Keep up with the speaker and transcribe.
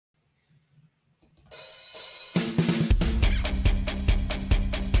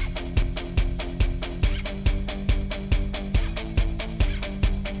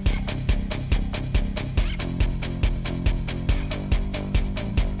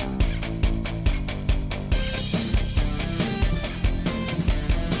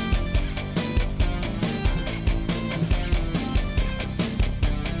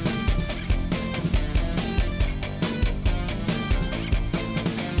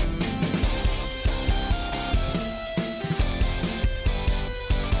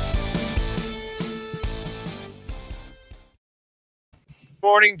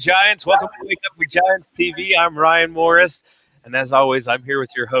morning, Giants. Welcome to Wake Up with Giants TV. I'm Ryan Morris, and as always, I'm here with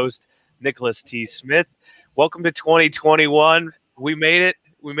your host, Nicholas T. Smith. Welcome to 2021. We made it.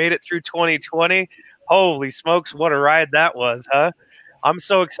 We made it through 2020. Holy smokes, what a ride that was, huh? I'm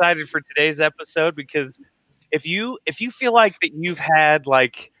so excited for today's episode because if you feel like that you've had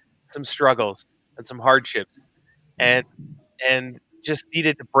like some struggles and some hardships and just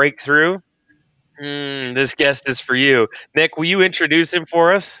needed to break through, this guest is for you. Nick, will you introduce him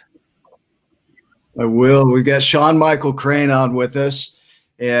for us? I will. We've got Sean Michael Crane on with us.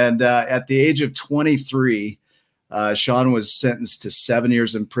 And at the age of 23, Sean was sentenced to 7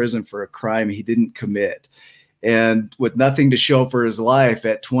 years in prison for a crime he didn't commit. And with nothing to show for his life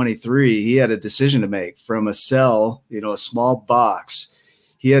at 23, he had a decision to make. From a cell, a small box,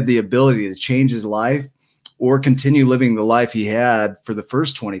 he had the ability to change his life or continue living the life he had for the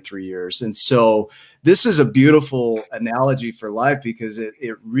first 23 years. And so this is a beautiful analogy for life because it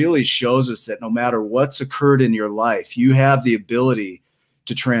really shows us that no matter what's occurred in your life, you have the ability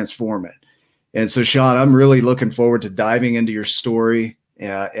to transform it. And so, Sean, I'm really looking forward to diving into your story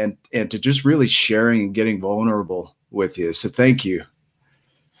and to just really sharing and getting vulnerable with you. So thank you.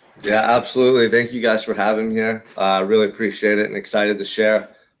 Yeah, absolutely. Thank you guys for having me here. I really appreciate it and excited to share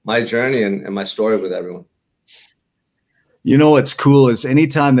my journey and my story with everyone. You know what's cool is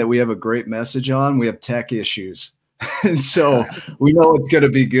anytime that we have a great message on, we have tech issues. And so we know it's going to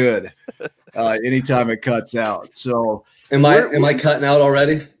be good anytime it cuts out. So am I cutting out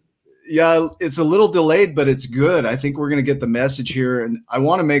already? Yeah, it's a little delayed, but it's good. I think we're going to get the message here. And I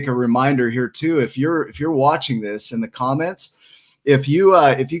want to make a reminder here too. If you're watching this in the comments, if you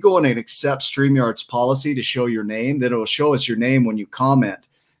go in and accept StreamYard's policy to show your name, then it'll show us your name when you comment.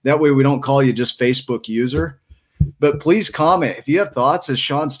 That way we don't call you just Facebook user. But please comment. If you have thoughts as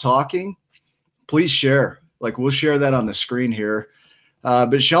Sean's talking, please share. Like we'll share that on the screen here.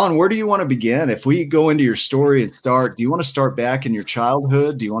 But Sean, where do you want to begin? If we go into your story and start, do you want to start back in your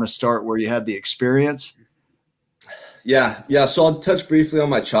childhood? Do you want to start where you had the experience? Yeah. So I'll touch briefly on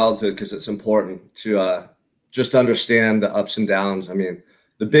my childhood because it's important to just understand the ups and downs. I mean,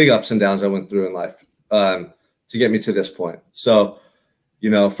 the big ups and downs I went through in life to get me to this point. So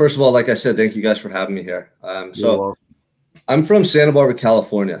first of all, like I said, thank you guys for having me here. So I'm from Santa Barbara,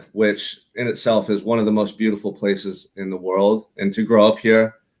 California, which in itself is one of the most beautiful places in the world. And to grow up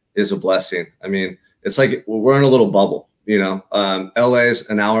here is a blessing. I mean, it's like we're in a little bubble, LA is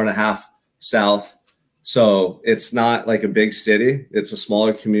an hour and a half south. So it's not like a big city. It's a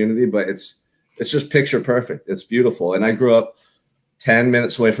smaller community, but it's just picture perfect. It's beautiful. And I grew up 10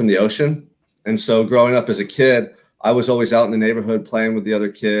 minutes away from the ocean. And so growing up as a kid, I was always out in the neighborhood playing with the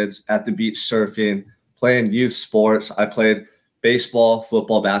other kids, at the beach surfing, playing youth sports. I played baseball,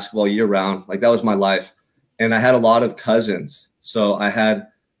 football, basketball year round. Like that was my life. And I had a lot of cousins. So I had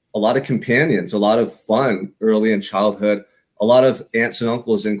a lot of companions, a lot of fun early in childhood, a lot of aunts and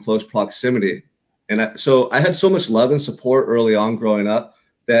uncles in close proximity. And so I had so much love and support early on growing up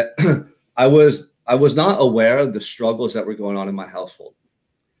that I was not aware of the struggles that were going on in my household.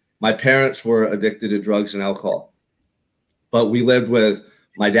 My parents were addicted to drugs and alcohol. But we lived with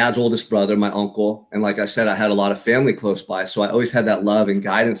my dad's oldest brother, my uncle. And like I said, I had a lot of family close by. So I always had that love and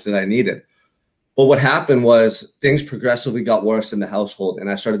guidance that I needed. But what happened was things progressively got worse in the household.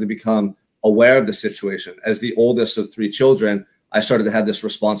 And I started to become aware of the situation. As the oldest of three children, I started to have this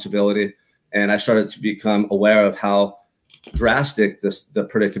responsibility. And I started to become aware of how drastic the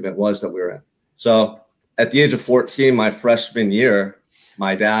predicament was that we were in. So at the age of 14, my freshman year,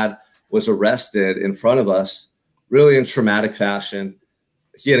 my dad was arrested in front of us, really in traumatic fashion.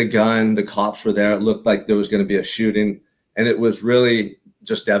 He had a gun. The cops were there. It looked like there was going to be a shooting. And it was really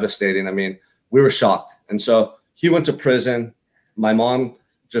just devastating. I mean, we were shocked. And so he went to prison. My mom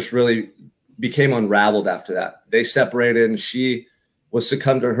just really became unraveled after that. They separated and she was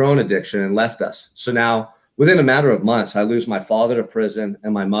succumbed to her own addiction and left us. So now within a matter of months, I lose my father to prison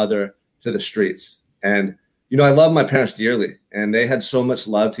and my mother to the streets. And I love my parents dearly and they had so much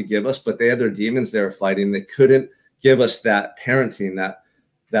love to give us, but they had their demons they were fighting. They couldn't give us that parenting,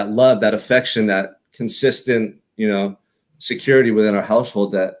 that love, that affection, that consistent, security within our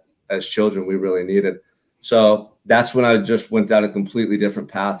household that as children we really needed. So that's when I just went down a completely different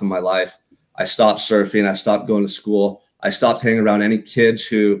path in my life. I stopped surfing. I stopped going to school. I stopped hanging around any kids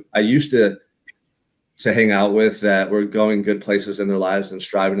who I used to hang out with that were going good places in their lives and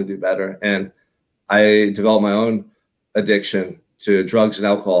striving to do better. And I developed my own addiction to drugs and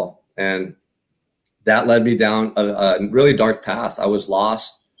alcohol. And that led me down a really dark path. I was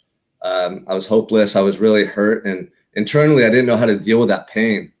lost. I was hopeless. I was really hurt. And internally, I didn't know how to deal with that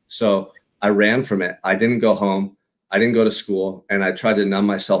pain. So I ran from it. I didn't go home. I didn't go to school, and I tried to numb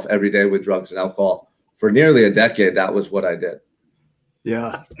myself every day with drugs and alcohol. For nearly a decade, that was what I did.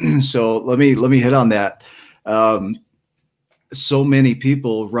 Yeah. So let me hit on that. So many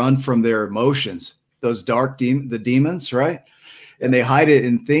people run from their emotions, those the demons, right? And they hide it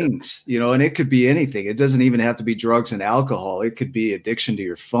in things, you know, and it could be anything. It doesn't even have to be drugs and alcohol. It could be addiction to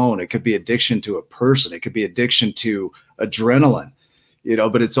your phone. It could be addiction to a person. It could be addiction to adrenaline, you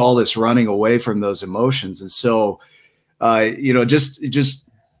know, but it's all this running away from those emotions. And so, you know, just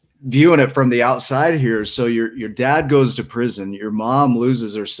viewing it from the outside here. So your dad goes to prison, your mom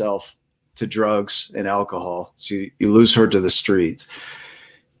loses herself to drugs and alcohol. So you lose her to the streets.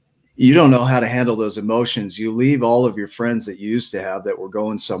 You don't know how to handle those emotions. You leave all of your friends that you used to have that were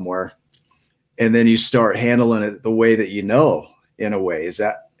going somewhere, and then you start handling it the way that you know, in a way. Is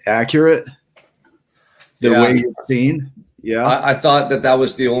that accurate? The way you've seen? Yeah. I thought that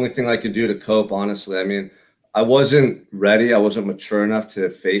was the only thing I could do to cope, honestly. I mean, I wasn't ready. I wasn't mature enough to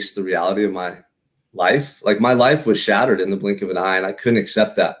face the reality of my life. Like, my life was shattered in the blink of an eye, and I couldn't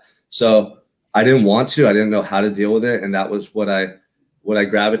accept that. So I didn't want to. I didn't know how to deal with it, and that was what I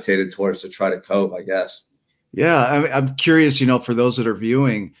gravitated towards to try to cope, I guess. Yeah. I'm curious, you know, for those that are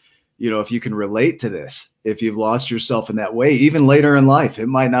viewing, you know, if you can relate to this, if you've lost yourself in that way, even later in life. It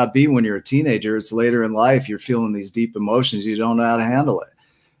might not be when you're a teenager. It's later in life. You're feeling these deep emotions. You don't know how to handle it.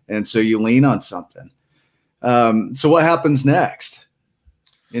 And so you lean on something. So what happens next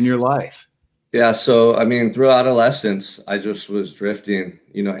in your life? Yeah. So, I mean, through adolescence, I just was drifting,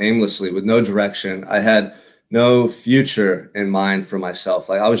 you know, aimlessly with no direction. I had no future in mind for myself.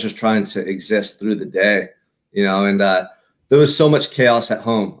 Like, I was just trying to exist through the day, you know, and there was so much chaos at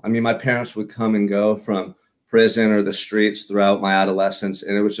home. I mean, my parents would come and go from prison or the streets throughout my adolescence,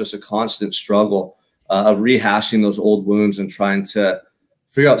 and it was just a constant struggle of rehashing those old wounds and trying to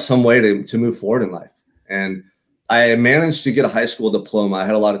figure out some way to move forward in life. And I managed to get a high school diploma. I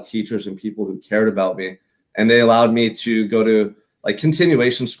had a lot of teachers and people who cared about me, and they allowed me to go to like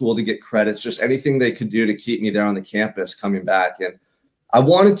continuation school to get credits, just anything they could do to keep me there on the campus coming back. And I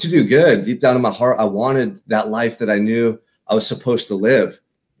wanted to do good. Deep down in my heart, I wanted that life that I knew I was supposed to live,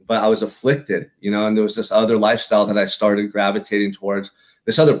 but I was afflicted, you know, and there was this other lifestyle that I started gravitating towards,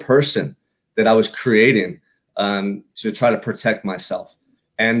 this other person that I was creating to try to protect myself.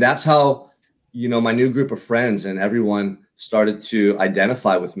 And that's how, you know, my new group of friends and everyone started to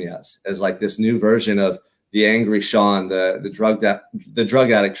identify with me as like this new version of the angry Sean, the drug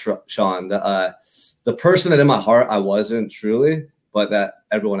addict Sean, the person that in my heart I wasn't truly, but that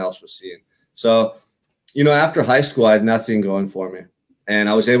everyone else was seeing. So, you know, after high school, I had nothing going for me, and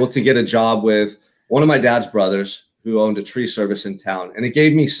I was able to get a job with one of my dad's brothers who owned a tree service in town, and it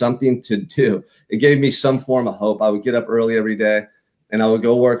gave me something to do. It gave me some form of hope. I would get up early every day, and I would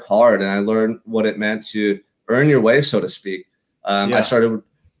go work hard, and I learned what it meant to earn your way, so to speak. I started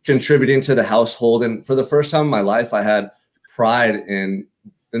contributing to the household, and for the first time in my life, I had pride in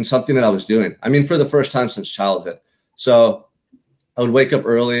something that I was doing. I mean, for the first time since childhood. So I would wake up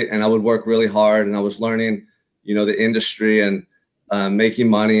early and I would work really hard, and I was learning, you know, the industry and making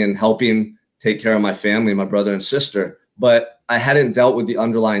money and helping take care of my family, my brother and sister. But I hadn't dealt with the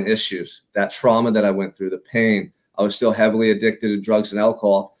underlying issues, that trauma that I went through, the pain. I was still heavily addicted to drugs and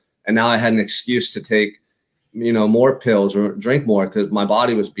alcohol. And now I had an excuse to take, you know, more pills or drink more because my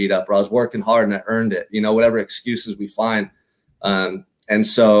body was beat up, or I was working hard and I earned it, you know, whatever excuses we find. And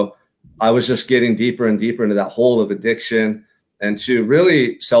so I was just getting deeper and deeper into that hole of addiction and to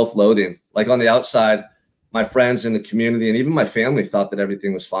really self-loathing. Like, on the outside, my friends in the community and even my family thought that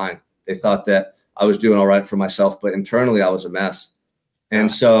everything was fine. They thought that I was doing all right for myself, but internally I was a mess.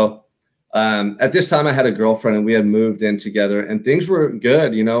 And so at this time I had a girlfriend, and we had moved in together, and things were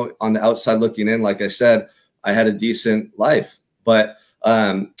good, you know, on the outside looking in. Like I said, I had a decent life, but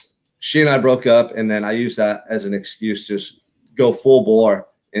she and I broke up, and then I used that as an excuse to just go full bore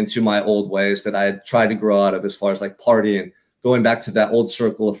into my old ways that I had tried to grow out of, as far as like partying, going back to that old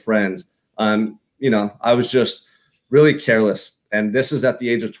circle of friends. You know, I was just really careless, and this is at the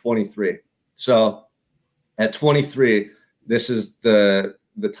age of 23. So at 23, this is the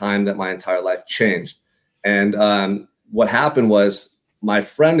time that my entire life changed. And what happened was, my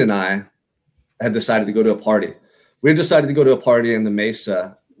friend and I had decided to go to a party. We had decided to go to a party in the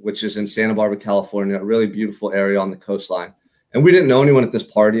Mesa, which is in Santa Barbara, California, a really beautiful area on the coastline. And we didn't know anyone at this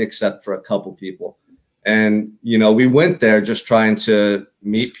party except for a couple people. And, you know, we went there just trying to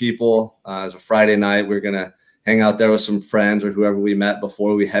meet people. It was a Friday night. We were going to hang out there with some friends or whoever we met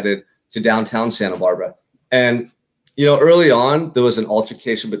before we headed to downtown Santa Barbara. And, you know, early on, there was an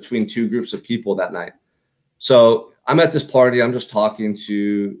altercation between two groups of people that night. So I'm at this party. I'm just talking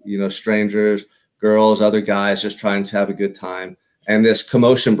to, you know, strangers, girls, other guys just trying to have a good time. And this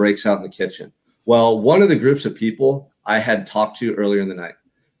commotion breaks out in the kitchen. Well, one of the groups of people I had talked to earlier in the night,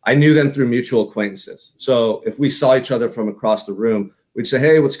 I knew them through mutual acquaintances. So if we saw each other from across the room, we'd say,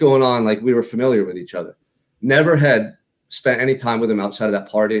 hey, what's going on? Like, we were familiar with each other. Never had spent any time with them outside of that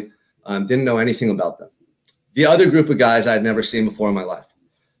party. Didn't know anything about them. The other group of guys I had never seen before in my life.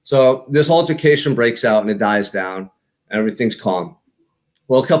 So this altercation breaks out and it dies down and everything's calm.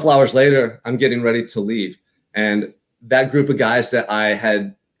 Well, a couple hours later, I'm getting ready to leave. And that group of guys that I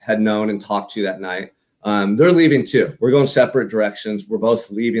had known and talked to that night, they're leaving too. We're going separate directions. We're both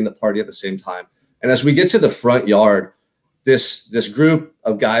leaving the party at the same time. And as we get to the front yard, this group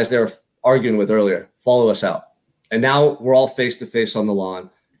of guys they were arguing with earlier follow us out. And now we're all face to face on the lawn.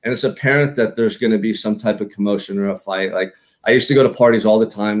 And it's apparent that there's going to be some type of commotion or a fight. Like, I used to go to parties all the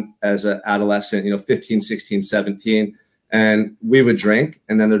time as an adolescent, 15, 16, 17, and we would drink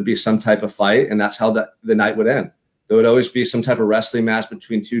and then there'd be some type of fight. And that's how the night would end. There would always be some type of wrestling match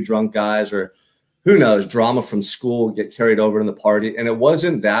between two drunk guys, or who knows, drama from school would get carried over in the party. And it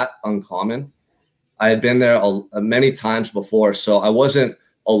wasn't that uncommon. I had been there many times before, so I wasn't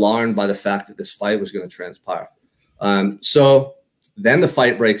alarmed by the fact that this fight was going to transpire. So then the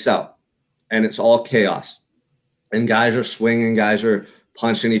fight breaks out and it's all chaos. And guys are swinging, guys are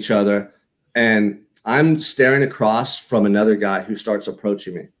punching each other. And I'm staring across from another guy who starts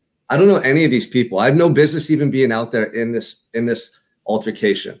approaching me. I don't know any of these people. I have no business even being out there in this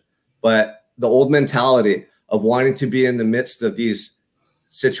altercation. But the old mentality of wanting to be in the midst of these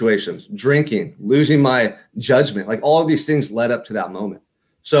situations, drinking, losing my judgment, like all of these things led up to that moment.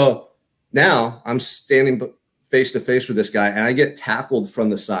 So now I'm standing face to face with this guy and I get tackled from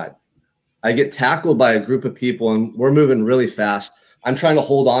the side. I get tackled by a group of people and we're moving really fast. I'm trying to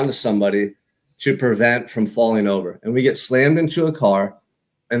hold on to somebody to prevent from falling over. And we get slammed into a car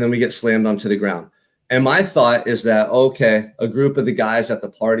and then we get slammed onto the ground. And my thought is that, okay, a group of the guys at the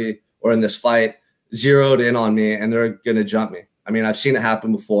party or in this fight zeroed in on me and they're going to jump me. I mean, I've seen it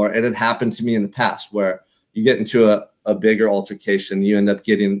happen before. It had happened to me in the past where you get into a bigger altercation, you end up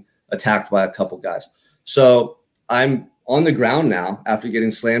getting attacked by a couple guys. So I'm on the ground now after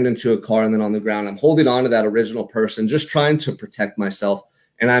getting slammed into a car and then on the ground. I'm holding on to that original person, just trying to protect myself.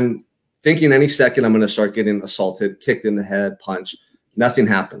 And I'm thinking any second I'm going to start getting assaulted, kicked in the head, punched. Nothing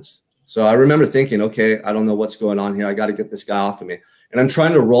happens. So I remember thinking, okay, I don't know what's going on here. I got to get this guy off of me. And I'm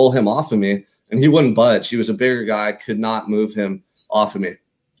trying to roll him off of me and he wouldn't budge. He was a bigger guy. I could not move him off of me.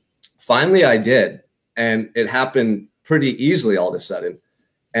 Finally, I did. And it happened pretty easily all of a sudden.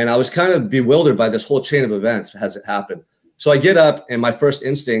 And I was kind of bewildered by this whole chain of events as it happened. So I get up and my first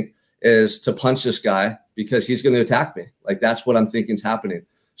instinct is to punch this guy because he's going to attack me. Like, that's what I'm thinking is happening.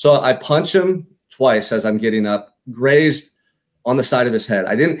 So I punch him twice as I'm getting up, grazed on the side of his head.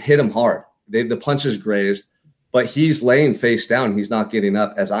 I didn't hit him hard. The punches grazed, but he's laying face down. He's not getting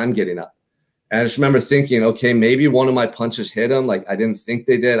up as I'm getting up. And I just remember thinking, okay, maybe one of my punches hit him. Like, I didn't think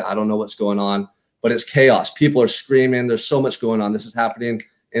they did. I don't know what's going on, but it's chaos. People are screaming. There's so much going on. This is happening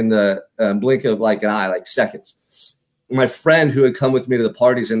in the blink of like an eye, like seconds. My friend who had come with me to the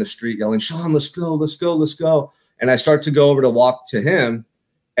parties in the street yelling, Sean, let's go, let's go, let's go. And I start to go over to walk to him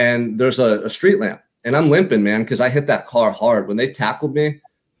and there's a street lamp and I'm limping, man, because I hit that car hard. When they tackled me,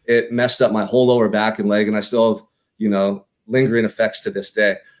 it messed up my whole lower back and leg. And I still have, lingering effects to this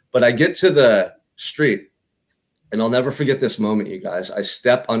day. But I get to the street and I'll never forget this moment, you guys. I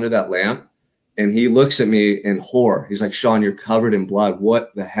step under that lamp and he looks at me in horror. He's like, Sean, you're covered in blood.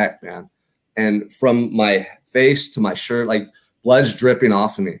 What the heck, man? And from my face to my shirt, like blood's dripping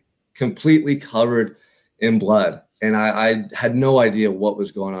off of me, completely covered in blood. And I had no idea what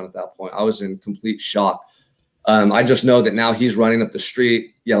was going on at that point. I was in complete shock. I just know that now he's running up the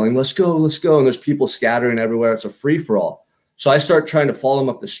street yelling, let's go, let's go. And there's people scattering everywhere. It's a free for all. So I start trying to follow him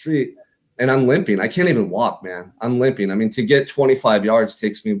up the street and I'm limping. I can't even walk, man. I'm limping. I mean, to get 25 yards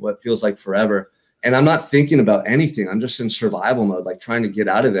takes me what feels like forever. And I'm not thinking about anything. I'm just in survival mode, like trying to get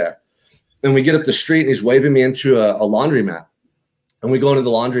out of there. And we get up the street and he's waving me into a laundromat. And we go into the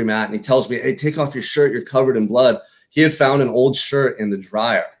laundromat and he tells me, hey, take off your shirt. You're covered in blood. He had found an old shirt in the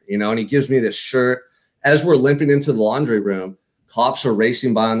dryer, and he gives me this shirt. As we're limping into the laundry room, cops are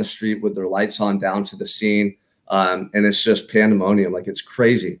racing by on the street with their lights on down to the scene. And it's just pandemonium. Like, it's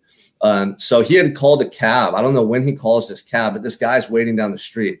crazy. So he had called a cab. I don't know when he calls this cab, but this guy's waiting down the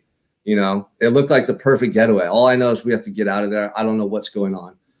street. It looked like the perfect getaway. All I know is we have to get out of there. I don't know what's going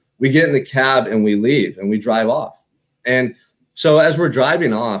on. We get in the cab and we leave and we drive off. And so as we're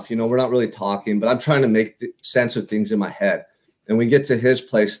driving off, we're not really talking, but I'm trying to make sense of things in my head. And we get to his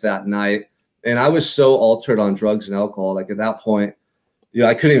place that night. And I was so altered on drugs and alcohol. Like, at that point,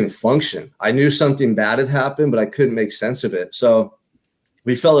 I couldn't even function. I knew something bad had happened, but I couldn't make sense of it. So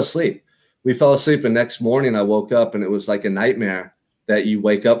we fell asleep. And next morning I woke up and it was like a nightmare that you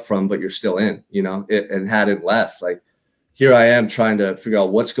wake up from, but you're still in, and hadn't left. Like, here I am trying to figure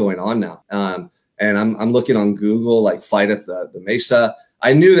out what's going on now. And I'm looking on Google, like fight at the Mesa.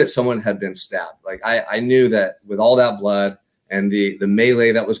 I knew that someone had been stabbed. Like I knew that with all that blood and the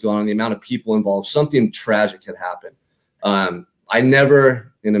melee that was going on, the amount of people involved, something tragic had happened. I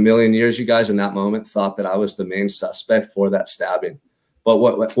never in a million years, you guys, in that moment thought that I was the main suspect for that stabbing. But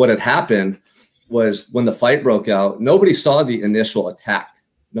what had happened was when the fight broke out, nobody saw the initial attack.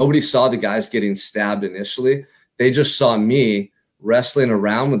 Nobody saw the guys getting stabbed initially. They just saw me wrestling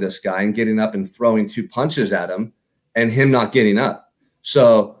around with this guy and getting up and throwing 2 punches at him and him not getting up.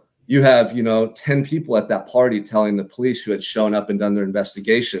 So you have, 10 people at that party telling the police who had shown up and done their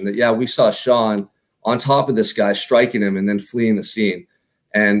investigation that, yeah, we saw Sean on top of this guy, striking him and then fleeing the scene.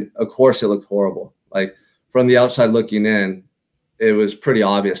 And of course it looked horrible. Like, from the outside looking in, it was pretty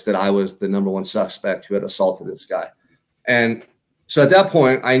obvious that I was the #1 suspect who had assaulted this guy. And so at that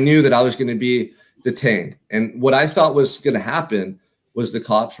point, I knew that I was going to be detained. And what I thought was going to happen was the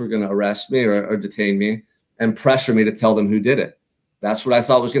cops were going to arrest me or detain me and pressure me to tell them who did it. That's what I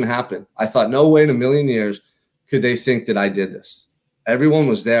thought was going to happen. I thought, no way in a million years could they think that I did this. Everyone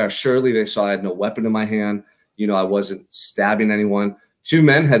was there. Surely they saw I had no weapon in my hand. I wasn't stabbing anyone. 2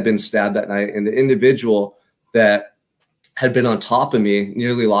 men had been stabbed that night, and the individual that had been on top of me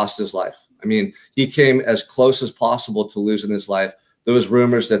nearly lost his life. I mean, he came as close as possible to losing his life. There was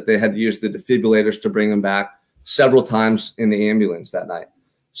rumors that they had used the defibrillators to bring him back several times in the ambulance that night.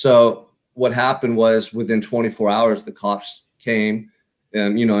 So what happened was within 24 hours, the cops came,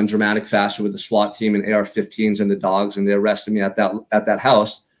 in dramatic fashion with the SWAT team and AR-15s and the dogs, and they arrested me at that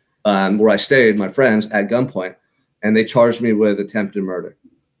house where I stayed, my friends, at gunpoint, and they charged me with attempted murder.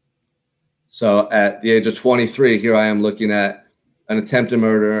 So at the age of 23, here I am looking at an attempted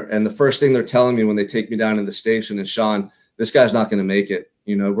murder, and the first thing they're telling me when they take me down to the station is, Sean, this guy's not going to make it.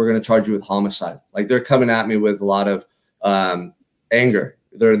 We're going to charge you with homicide. Like, they're coming at me with a lot of anger.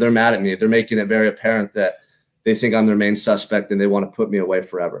 They're mad at me. They're making it very apparent that they think I'm their main suspect and they want to put me away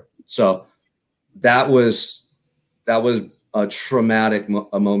forever. So that was a traumatic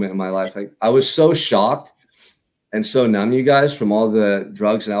moment in my life. Like, I was so shocked and so numb, you guys, from all the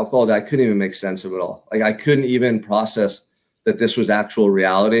drugs and alcohol that I couldn't even make sense of it all. Like, I couldn't even process that this was actual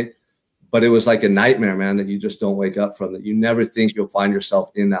reality. But it was like a nightmare, man, that you just don't wake up from, that you never think you'll find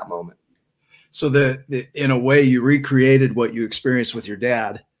yourself in that moment. So in a way, you recreated what you experienced with your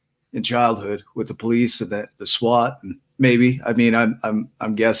dad in childhood with the police and the SWAT, and maybe, I mean,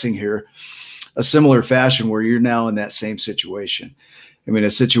 I'm guessing here, a similar fashion where you're now in that same situation. I mean, a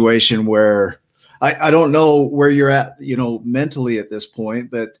situation where I don't know where you're at, mentally at this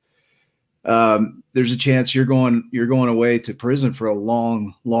point, but there's a chance you're going away to prison for a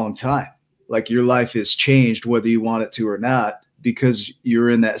long, long time. Like, your life has changed whether you want it to or not, because you're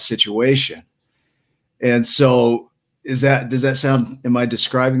in that situation. And so does that sound, am I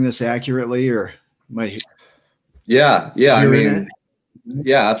describing this accurately, or am I? Yeah. I mean,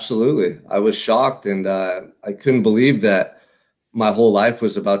 yeah, absolutely. I was shocked, and I couldn't believe that my whole life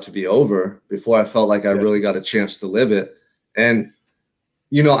was about to be over before I felt like I really got a chance to live it. And,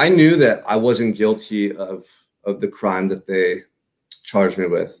 I knew that I wasn't guilty of the crime that they charged me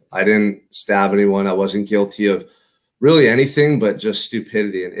with. I didn't stab anyone. I wasn't guilty of really anything but just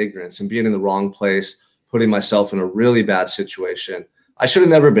stupidity and ignorance and being in the wrong place, putting myself in a really bad situation. I should have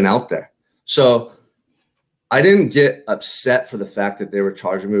never been out there. So I didn't get upset for the fact that they were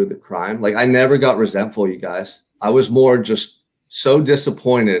charging me with the crime. Like, I never got resentful, you guys. I was more just so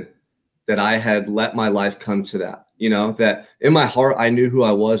disappointed that I had let my life come to that, that in my heart, I knew who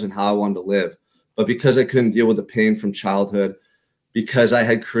I was and how I wanted to live. But because I couldn't deal with the pain from childhood, because I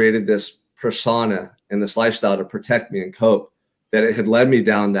had created this persona and this lifestyle to protect me and cope, that it had led me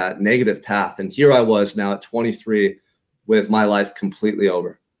down that negative path. And here I was now at 23 with my life completely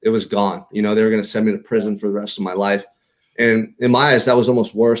over. It was gone. They were going to send me to prison for the rest of my life. And in my eyes, that was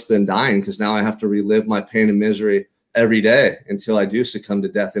almost worse than dying, because now I have to relive my pain and misery every day until I do succumb to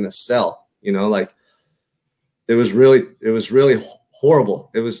death in a cell. Like, it was really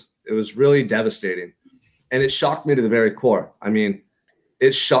horrible. It was really devastating. And it shocked me to the very core. I mean,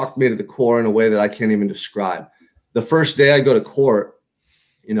 it shocked me to the core in a way that I can't even describe. The first day I go to court,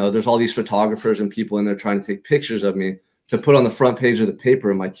 there's all these photographers and people in there trying to take pictures of me to put on the front page of the paper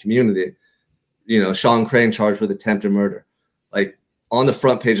in my community. Sean Crane charged with attempted murder, like, on the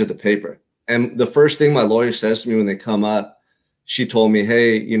front page of the paper. And the first thing my lawyer says to me when they come up, she told me,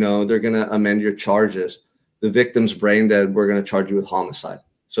 hey, they're going to amend your charges. the victim's brain dead. We're going to charge you with homicide.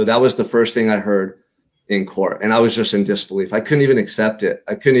 So that was the first thing I heard in court. And I was just in disbelief. I couldn't even accept it.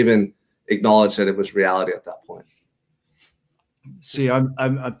 I couldn't even acknowledge that it was reality at that point. See, I'm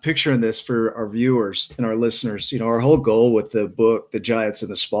picturing this for our viewers and our listeners. You know, our whole goal with the book, The Giants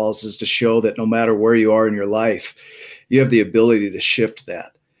and the Smalls, is to show that no matter where you are in your life, you have the ability to shift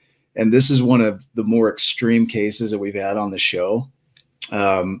that. And this is one of the more extreme cases that we've had on the show,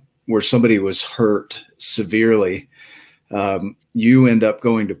 where somebody was hurt severely. You end up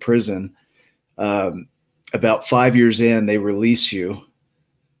going to prison. About 5 years in, they release you.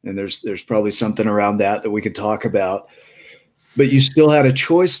 And there's probably something around that we could talk about. But you still had a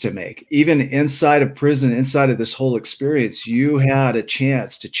choice to make. Even inside of prison, inside of this whole experience, you had a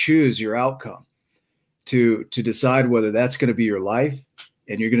chance to choose your outcome, to decide whether that's going to be your life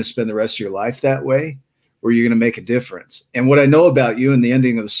and you're going to spend the rest of your life that way, or you're going to make a difference. And what I know about you in the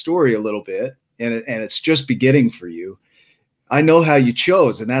ending of the story a little bit, and it's just beginning for you, I know how you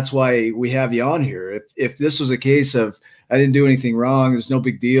chose, and that's why we have you on here. If this was a case of, I didn't do anything wrong, there's no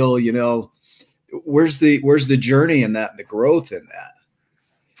big deal, you know, where's the journey in that and the growth in that?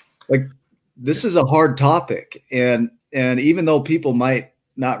 Like, this is a hard topic. And even though people might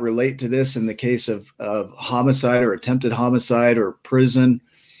not relate to this in the case of homicide or attempted homicide or prison,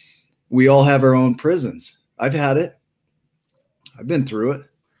 we all have our own prisons. I've had it. I've been through it.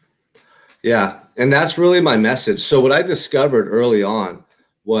 Yeah. And that's really my message. So what I discovered early on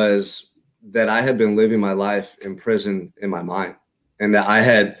was that I had been living my life in prison in my mind, and that I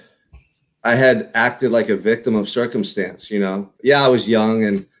had acted like a victim of circumstance. You know, yeah, I was young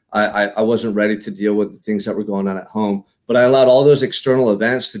and I wasn't ready to deal with the things that were going on at home, but I allowed all those external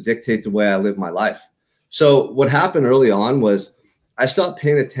events to dictate the way I live my life. So what happened early on was I stopped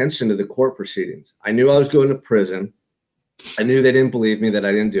paying attention to the court proceedings. I knew I was going to prison. I knew they didn't believe me that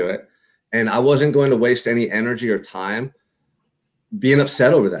I didn't do it. And I wasn't going to waste any energy or time being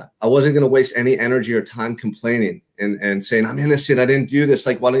upset over that. I wasn't going to waste any energy or time complaining and saying, I'm innocent, I didn't do this.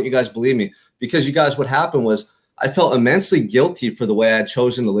 Like, why don't you guys believe me? Because you guys, what happened was I felt immensely guilty for the way I had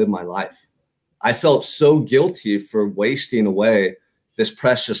chosen to live my life. I felt so guilty for wasting away this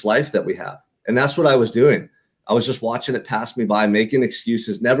precious life that we have. And that's what I was doing. I was just watching it pass me by, making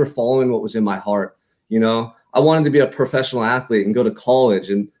excuses, never following what was in my heart. You know, I wanted to be a professional athlete and go to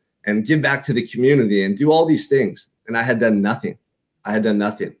college and give back to the community and do all these things. And I had done nothing. I had done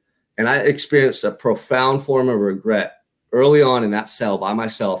nothing. And I experienced a profound form of regret early on in that cell by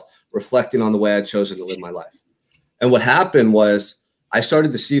myself, reflecting on the way I'd chosen to live my life. And what happened was I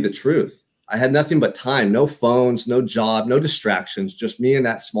started to see the truth. I had nothing but time, no phones, no job, no distractions, just me in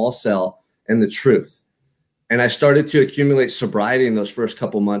that small cell and the truth. And I started to accumulate sobriety in those first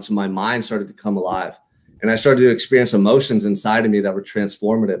couple months, and my mind started to come alive. And I started to experience emotions inside of me that were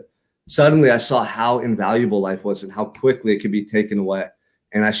transformative. Suddenly I saw how invaluable life was and how quickly it could be taken away.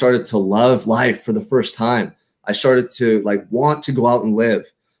 And I started to love life for the first time. I started to want to go out and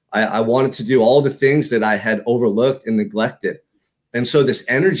live. I wanted to do all the things that I had overlooked and neglected. And so this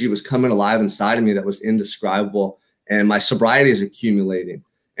energy was coming alive inside of me that was indescribable. And my sobriety is accumulating.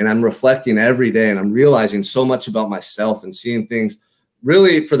 And I'm reflecting every day, and I'm realizing so much about myself and seeing things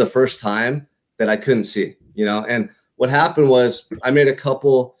really for the first time that I couldn't see, you know. And what happened was I made a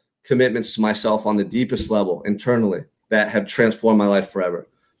couple commitments to myself on the deepest level internally that have transformed my life forever.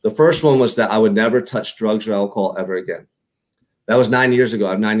 The first one was that I would never touch drugs or alcohol ever again. That was 9 years ago.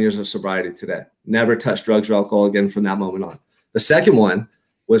 I have 9 years of sobriety today. Never touch drugs or alcohol again from that moment on. The second one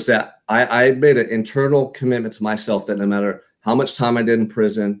was that I made an internal commitment to myself that no matter how much time I did in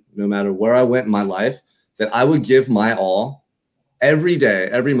prison, no matter where I went in my life, that I would give my all every day,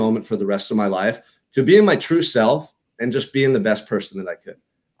 every moment for the rest of my life to being my true self and just being the best person that I could.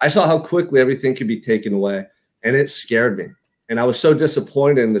 I saw how quickly everything could be taken away, and it scared me. And I was so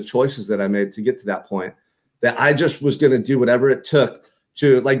disappointed in the choices that I made to get to that point that I just was going to do whatever it took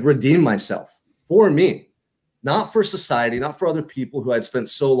to redeem myself for me, not for society, not for other people who I'd spent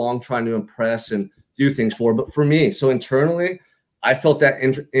so long trying to impress and do things for, but for me. So internally, I felt that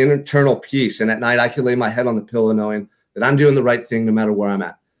internal peace. And at night, I could lay my head on the pillow knowing that I'm doing the right thing no matter where I'm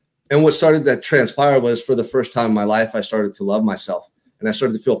at. And what started to transpire was, for the first time in my life, I started to love myself. And I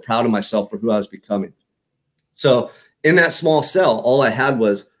started to feel proud of myself for who I was becoming. So in that small cell, all I had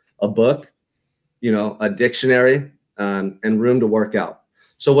was a book, you know, a dictionary, and room to work out.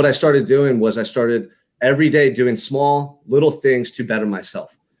 So what I started doing was I started every day doing small little things to better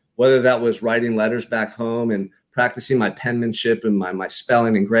myself, whether that was writing letters back home and practicing my penmanship and my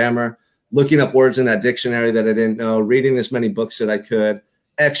spelling and grammar, looking up words in that dictionary that I didn't know, reading as many books that I could,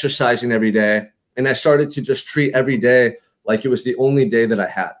 exercising every day. And I started to just treat every day like it was the only day that I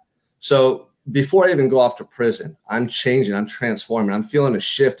had. So before I even go off to prison, I'm changing, I'm transforming, I'm feeling a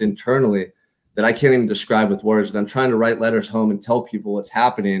shift internally that I can't even describe with words. And I'm trying to write letters home and tell people what's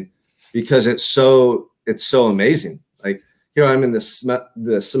happening because it's so amazing. Like here I am in the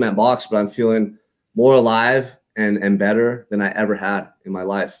cement box, but I'm feeling more alive and better than I ever had in my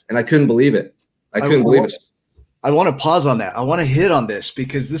life. And I couldn't believe it. I couldn't believe it. I want to pause on that. I want to hit on this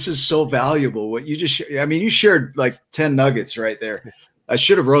because this is so valuable. What you just, I mean, you shared like 10 nuggets right there. I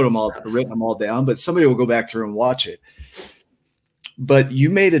should have written them all down, but somebody will go back through and watch it. But you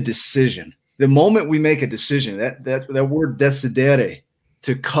made a decision. The moment we make a decision, that word decidere,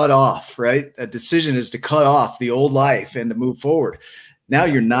 to cut off, right? A decision is to cut off the old life and to move forward. Now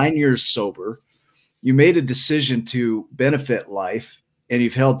you're 9 years sober. You made a decision to benefit life and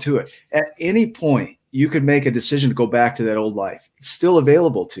you've held to it. At any point, you could make a decision to go back to that old life. It's still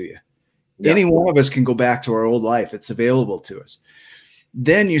available to you. Yeah. Any one of us can go back to our old life. It's available to us.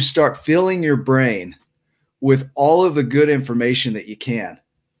 Then you start filling your brain with all of the good information that you can,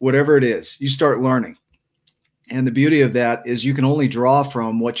 whatever it is. You start learning. And the beauty of that is you can only draw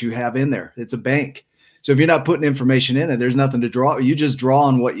from what you have in there. It's a bank. So if you're not putting information in it, there's nothing to draw. You just draw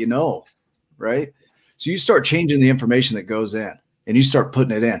on what you know, right? So you start changing the information that goes in and you start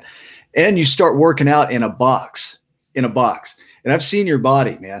putting it in. And you start working out in a box. And I've seen your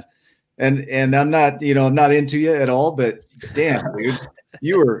body, man. And I'm not, I'm not into you at all, but damn, dude,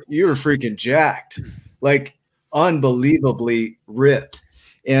 you were freaking jacked, like unbelievably ripped.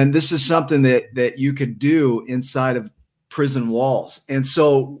 And this is something that you could do inside of prison walls. And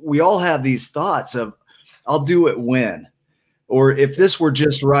so we all have these thoughts of, I'll do it when, or if this were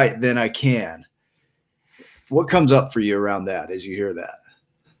just right, then I can. What comes up for you around that as you hear that?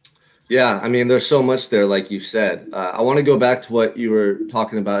 Yeah, I mean, there's so much there, like you said. I want to go back to what you were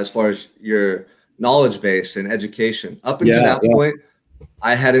talking about as far as your knowledge base and education. Up until that point,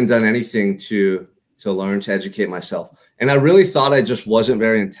 I hadn't done anything to learn to educate myself. And I really thought I just wasn't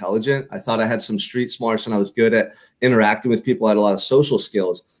very intelligent. I thought I had some street smarts and I was good at interacting with people. I had a lot of social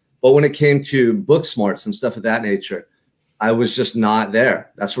skills. But when it came to book smarts and stuff of that nature, I was just not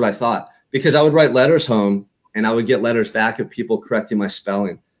there. That's what I thought. Because I would write letters home and I would get letters back of people correcting my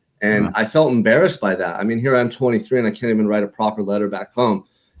spelling. And I felt embarrassed by that. I mean, here I'm 23 and I can't even write a proper letter back home.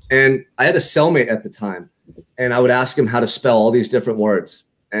 And I had a cellmate at the time and I would ask him how to spell all these different words.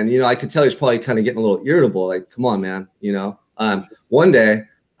 And, I could tell he's probably kind of getting a little irritable. Like, come on, man. One day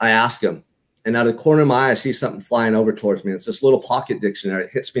I asked him and out of the corner of my eye, I see something flying over towards me. It's this little pocket dictionary.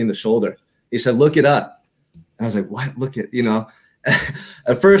 It hits me in the shoulder. He said, look it up. And I was like, what? Look it,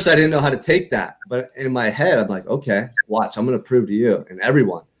 At first I didn't know how to take that. But in my head, I'm like, okay, watch, I'm going to prove to you and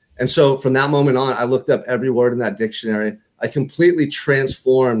everyone. And so from that moment on, I looked up every word in that dictionary. I completely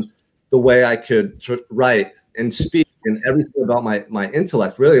transformed the way I could write and speak and everything about my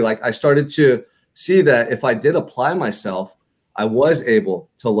intellect. Really, like I started to see that if I did apply myself, I was able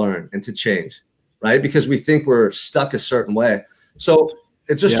to learn and to change, right? Because we think we're stuck a certain way. So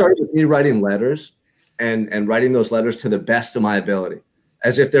it just started with me writing letters and writing those letters to the best of my ability,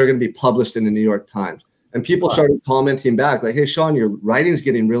 as if they're going to be published in the New York Times. And people started commenting back like, hey, Sean, your writing's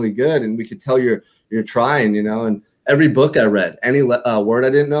getting really good. And we could tell you're trying, and every book I read, any word I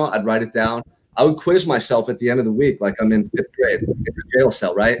didn't know, I'd write it down. I would quiz myself at the end of the week, like I'm in 5th grade in a jail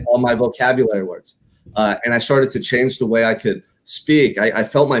cell, right? All my vocabulary words. And I started to change the way I could speak. I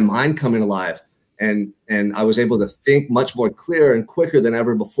felt my mind coming alive and I was able to think much more clear and quicker than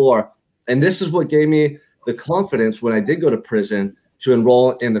ever before. And this is what gave me the confidence when I did go to prison to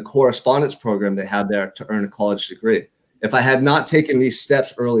enroll in the correspondence program they had there to earn a college degree. If I had not taken these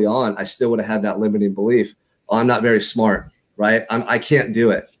steps early on, I still would have had that limiting belief. Oh, I'm not very smart, right? I can't do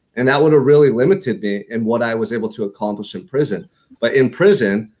it. And that would have really limited me in what I was able to accomplish in prison. But in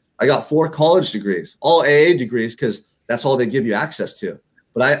prison, I got 4 college degrees, all AA degrees, because that's all they give you access to.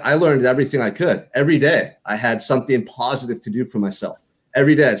 But I learned everything I could. Every day, I had something positive to do for myself.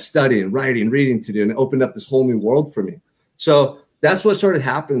 Every day, I had studying, writing, reading to do, and it opened up this whole new world for me. So that's what started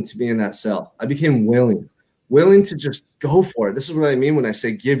happening to me in that cell. I became willing to just go for it. This is what I mean when I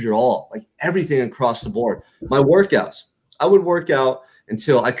say give your all, like everything across the board. My workouts, I would work out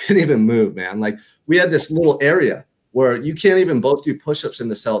until I couldn't even move, man. Like we had this little area where you can't even both do push-ups in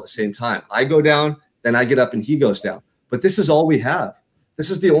the cell at the same time. I go down, then I get up and he goes down. But this is all we have. This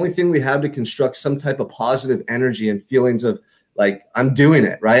is the only thing we have to construct some type of positive energy and feelings of like, I'm doing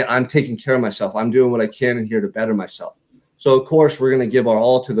it, right? I'm taking care of myself. I'm doing what I can in here to better myself. So of course, we're going to give our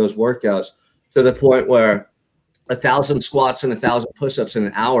all to those workouts to the point where 1,000 squats and 1,000 push-ups in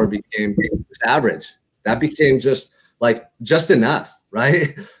an hour became average. That became just enough,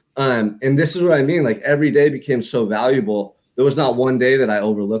 right? And this is what I mean. Like every day became so valuable. There was not one day that I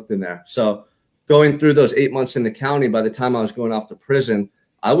overlooked in there. So going through those 8 months in the county, by the time I was going off to prison,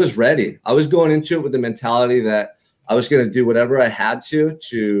 I was ready. I was going into it with the mentality that I was going to do whatever I had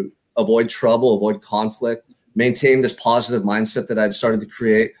to avoid trouble, avoid conflict, maintain this positive mindset that I'd started to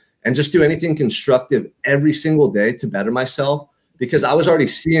create, and just do anything constructive every single day to better myself, because I was already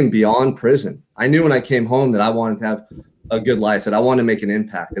seeing beyond prison. I knew when I came home that I wanted to have a good life, that I wanted to make an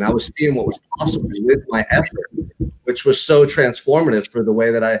impact. And I was seeing what was possible with my effort, which was so transformative for the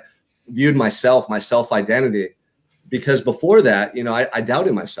way that I viewed myself, my self-identity. Because before that, you know, I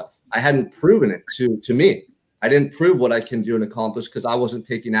doubted myself. I hadn't proven it to me. I didn't prove what I can do and accomplish because I wasn't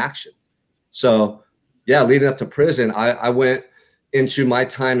taking action. So yeah, leading up to prison, I went into my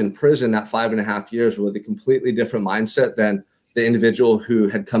time in prison, that 5.5 years, with a completely different mindset than the individual who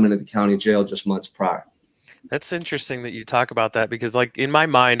had come into the county jail just months prior. That's interesting that you talk about that, because like in my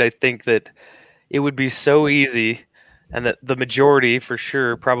mind, I think that it would be so easy, and that the majority for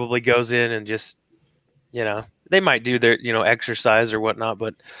sure probably goes in and just, you know, they might do their, you know, exercise or whatnot,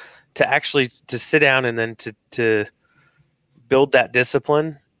 but to actually to sit down and then to build that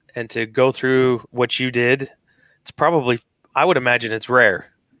discipline and to go through what you did, it's probably, I would imagine it's rare.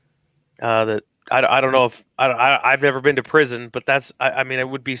 That I don't know if I've never been to prison, but that's, I mean, it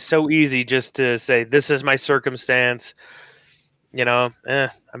would be so easy just to say, this is my circumstance, you know,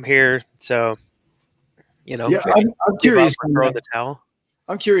 I'm here. So, you know, yeah, I'm curious. Throw the towel.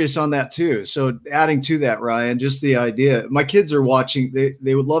 I'm curious on that too. So adding to that, Ryan, just the idea, my kids are watching,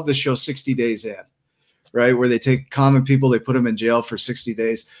 they would love the show 60 Days In, right? Where they take common people, they put them in jail for 60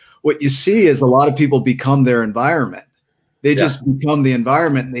 days. What you see is a lot of people become their environment. They just become the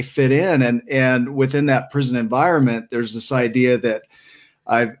environment and they fit in. And within that prison environment, there's this idea that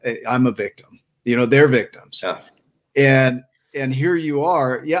I'm a victim, you know, they're victims. Yeah. And here you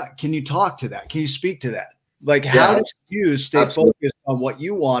are. Yeah. Can you talk to that? Can you speak to that? Like, how did you stay focused on what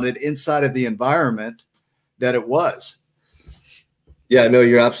you wanted inside of the environment that it was? Yeah, no,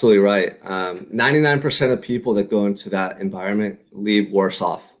 you're absolutely right. 99% of people that go into that environment leave worse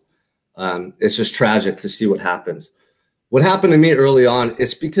off. It's just tragic to see what happens. What happened to me early on,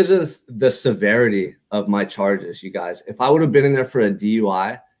 it's because of the severity of my charges, you guys. If I would have been in there for a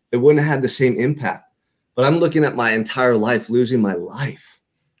DUI, it wouldn't have had the same impact. But I'm looking at my entire life, losing my life.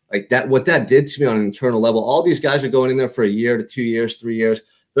 Like that, what that did to me on an internal level. All these guys are going in there for 1 year to 2 years, 3 years.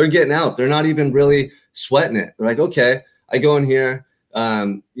 They're getting out. They're not even really sweating it. They're like, okay, I go in here,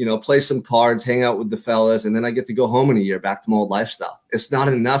 you know, play some cards, hang out with the fellas, and then I get to go home in a year back to my old lifestyle. It's not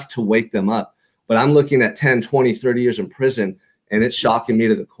enough to wake them up. But I'm looking at 10, 20, 30 years in prison, and it's shocking me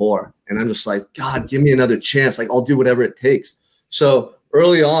to the core. And I'm just like, God, give me another chance. Like, I'll do whatever it takes. So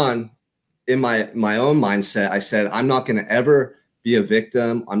early on in my own mindset, I said, I'm not going to ever be a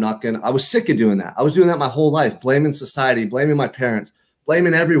victim. I was sick of doing that. I was doing that my whole life, blaming society, blaming my parents,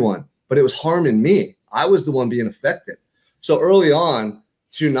 blaming everyone, but it was harming me. I was the one being affected. So early on,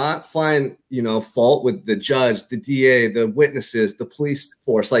 to not find, you know, fault with the judge, the DA, the witnesses, the police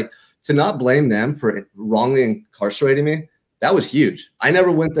force, like to not blame them for wrongly incarcerating me, that was huge. I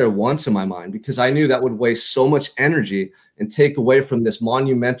never went there once in my mind because I knew that would waste so much energy and take away from this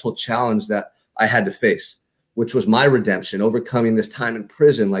monumental challenge that I had to face, which was my redemption, overcoming this time in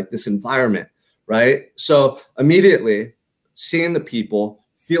prison, like this environment, right? So immediately seeing the people,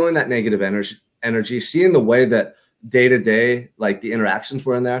 feeling that negative energy, seeing the way that day to day, like the interactions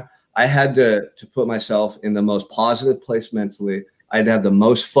were in there, I had to put myself in the most positive place mentally. I had to have the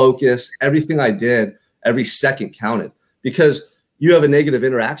most focus. Everything I did, every second counted, because you have a negative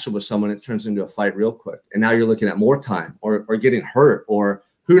interaction with someone, it turns into a fight real quick. And now you're looking at more time or getting hurt, or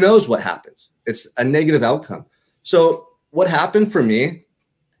who knows what happens. It's a negative outcome. So what happened for me,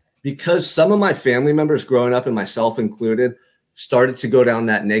 because some of my family members growing up, and myself included, started to go down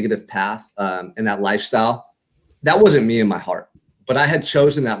that negative path and that lifestyle, that wasn't me in my heart. But I had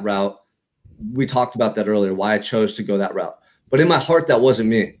chosen that route. We talked about that earlier, why I chose to go that route. But in my heart, that wasn't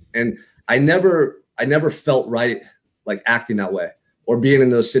me. And I never felt right, like acting that way or being in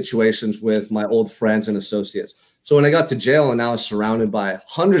those situations with my old friends and associates. So when I got to jail and I was surrounded by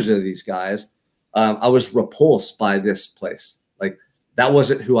hundreds of these guys, I was repulsed by this place. Like, that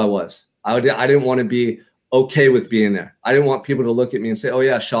wasn't who I was. I didn't want to be okay with being there. I didn't want people to look at me and say, oh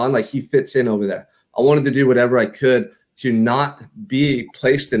yeah, Sean, like he fits in over there. I wanted to do whatever I could to not be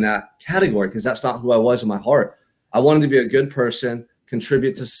placed in that category, because that's not who I was in my heart. I wanted to be a good person,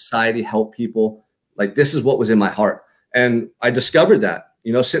 contribute to society, help people. Like, this is what was in my heart. And I discovered that,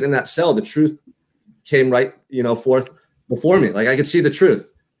 you know, sitting in that cell, the truth came right, you know, forth before me. Like, I could see the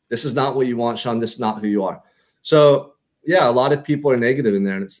truth. This is not what you want, Sean. This is not who you are. So yeah, a lot of people are negative in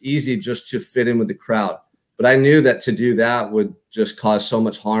there, and it's easy just to fit in with the crowd. But I knew that to do that would just cause so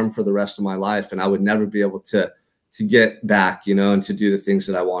much harm for the rest of my life. And I would never be able to get back, you know, and to do the things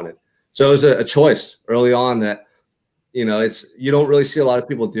that I wanted. So it was a choice early on that, you know, you don't really see a lot of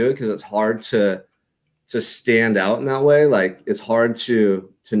people do it because it's hard to stand out in that way. Like it's hard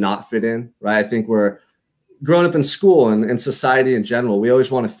to not fit in, right? I think we're growing up in school and in society in general, we always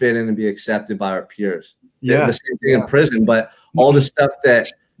want to fit in and be accepted by our peers. Yeah. The same thing in prison, but all the stuff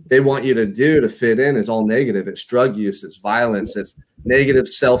that they want you to do to fit in is all negative. It's drug use, it's violence, it's negative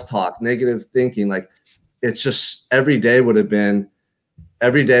self-talk, negative thinking. Like it's just every day would have been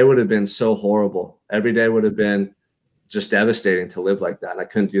so horrible. Every day would have been just devastating to live like that. And I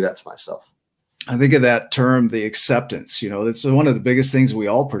couldn't do that to myself. I think of that term, the acceptance, you know, it's one of the biggest things we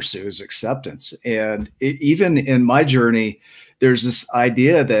all pursue is acceptance. And even in my journey, there's this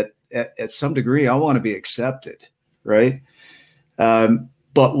idea that at some degree, I want to be accepted. Right.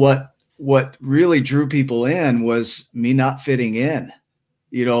 But what really drew people in was me not fitting in.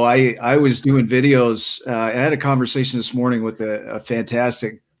 You know, I was doing videos. I had a conversation this morning with a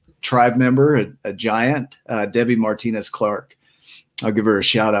fantastic tribe member, a giant, Debbie Martinez Clark. I'll give her a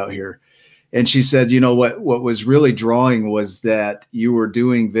shout out here. And she said, you know, what was really drawing was that you were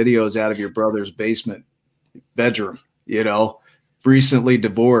doing videos out of your brother's basement bedroom, you know, recently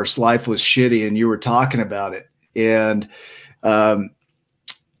divorced, life was shitty, and you were talking about it. And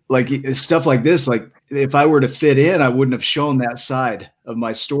like stuff like this, like if I were to fit in, I wouldn't have shown that side of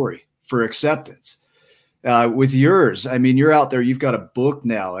my story for acceptance. With yours, I mean, you're out there, you've got a book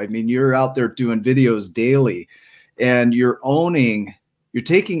now. I mean, you're out there doing videos daily, and you're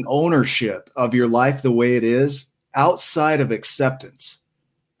taking ownership of your life the way it is, outside of acceptance,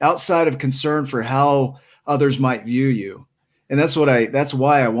 outside of concern for how others might view you. And that's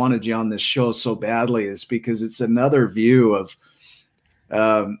why I wanted you on this show so badly, is because it's another view of,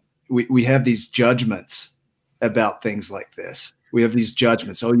 we have these judgments about things like this. We have these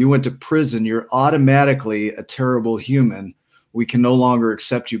judgments. Oh, you went to prison, you're automatically a terrible human. We can no longer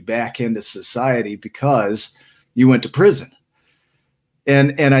accept you back into society because you went to prison.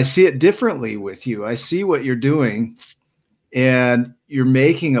 And I see it differently with you. I see what you're doing, and you're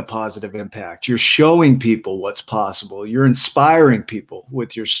making a positive impact. You're showing people what's possible. You're inspiring people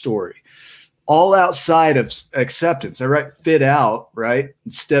with your story, all outside of acceptance. I write fit out, right?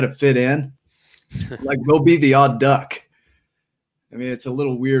 Instead of fit in, like go be the odd duck. I mean, it's a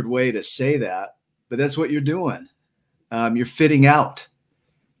little weird way to say that, but that's what you're doing. You're fitting out.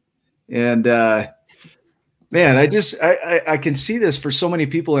 And, man, I can see this for so many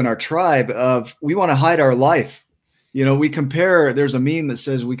people in our tribe of, we want to hide our life. You know, there's a meme that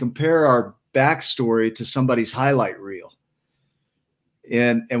says we compare our backstory to somebody's highlight reel.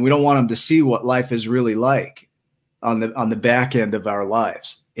 And we don't want them to see what life is really like on the back end of our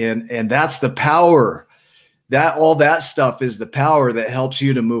lives. And that's the power, that all that stuff is the power that helps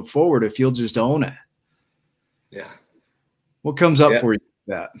you to move forward if you'll just own it. Yeah. What comes up for you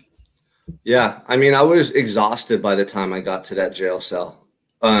with that? Yeah. I mean, I was exhausted by the time I got to that jail cell.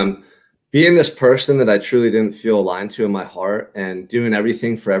 Being this person that I truly didn't feel aligned to in my heart, and doing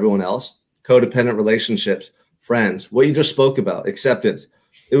everything for everyone else, codependent relationships, friends, what you just spoke about, acceptance,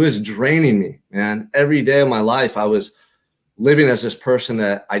 it was draining me, man. Every day of my life, I was living as this person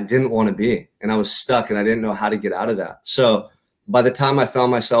that I didn't want to be, and I was stuck, and I didn't know how to get out of that. So by the time I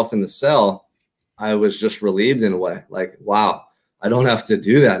found myself in the cell, I was just relieved in a way, like, wow, I don't have to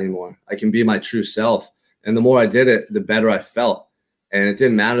do that anymore. I can be my true self. And the more I did it, the better I felt. And it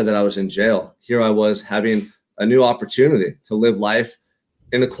didn't matter that I was in jail. Here I was having a new opportunity to live life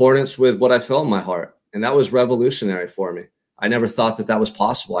in accordance with what I felt in my heart. And that was revolutionary for me. I never thought that that was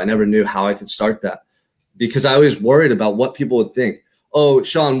possible. I never knew how I could start that, because I was worried about what people would think. Oh,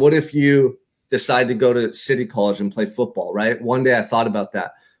 Sean, what if you decide to go to City College and play football, right? One day I thought about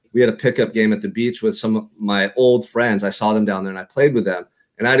that. We had a pickup game at the beach with some of my old friends. I saw them down there and I played with them,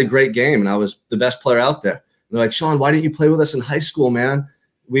 and I had a great game, and I was the best player out there. And they're like, Sean, why didn't you play with us in high school, man?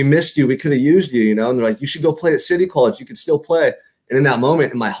 We missed you. We could have used you, you know? And they're like, you should go play at City College. You could still play. And in that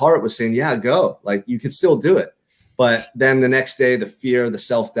moment, my heart was saying, yeah, go. Like, you could still do it. But then the next day, the fear, the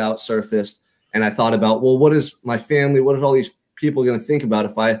self-doubt surfaced. And I thought about, well, what is my family? What are all these people going to think about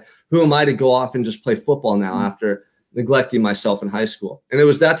who am I to go off and just play football now after neglecting myself in high school? And it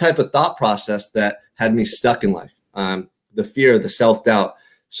was that type of thought process that had me stuck in life. The fear, the self-doubt.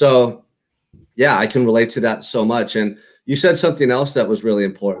 So yeah, I can relate to that so much. And you said something else that was really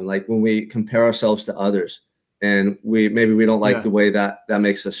important. Like when we compare ourselves to others, and maybe we don't like the way that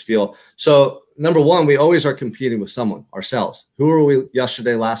makes us feel. So number one, we always are competing with someone, ourselves. Who were we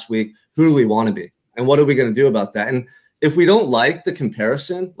yesterday, last week? Who do we want to be? And what are we going to do about that? And if we don't like the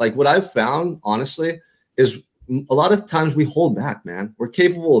comparison, like what I've found, honestly, is a lot of times we hold back, man. We're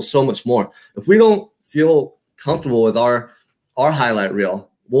capable of so much more. If we don't feel comfortable with our highlight reel,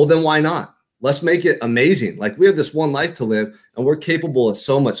 well, then why not? Let's make it amazing. Like, we have this one life to live, and we're capable of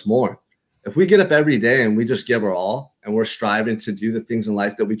so much more. If we get up every day and we just give our all, and we're striving to do the things in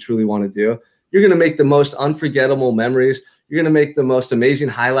life that we truly want to do, you're going to make the most unforgettable memories. You're going to make the most amazing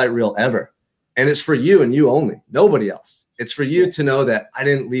highlight reel ever. And it's for you and you only, nobody else. It's for you to know that I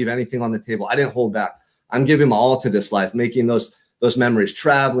didn't leave anything on the table. I didn't hold back. I'm giving my all to this life, making those memories,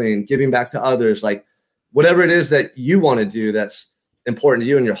 traveling, giving back to others, like whatever it is that you want to do that's important to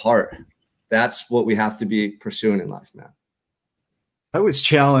you in your heart. That's what we have to be pursuing in life, man. I was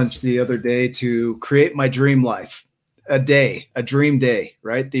challenged the other day to create my dream life, a dream day,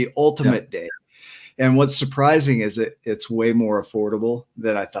 right? The ultimate day. And what's surprising is that it's way more affordable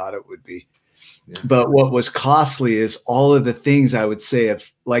than I thought it would be. Yeah. But what was costly is all of the things I would say of,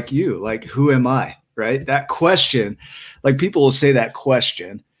 like you, like, who am I, right? That question, like, people will say that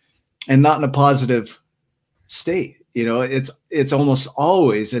question and not in a positive state. You know, it's almost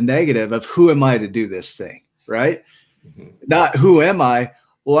always a negative of, who am I to do this thing, right? Mm-hmm. Not who am I?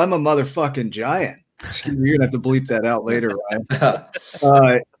 Well, I'm a motherfucking giant. Excuse me, you're gonna have to bleep that out later,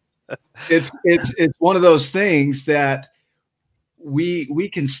 Ryan. It's one of those things that we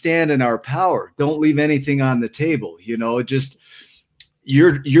can stand in our power. Don't leave anything on the table. You know, just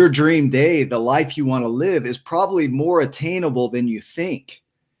your dream day, the life you want to live, is probably more attainable than you think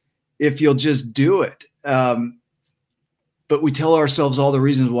if you'll just do it. But we tell ourselves all the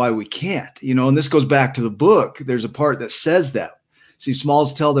reasons why we can't, you know, and this goes back to the book. There's a part that says that. See,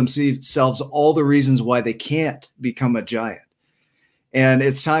 smalls tell themselves all the reasons why they can't become a giant. And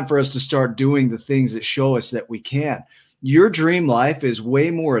it's time for us to start doing the things that show us that we can. Your dream life is way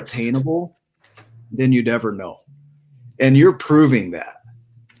more attainable than you'd ever know. And you're proving that.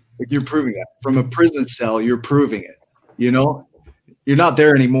 You're proving that. From a prison cell, you're proving it, you know? You're not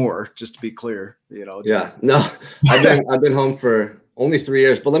there anymore, just to be clear, you know. Yeah, no, I've been home for only 3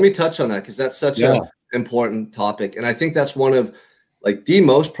 years, but let me touch on that, because that's such an important topic. And I think that's one of, like, the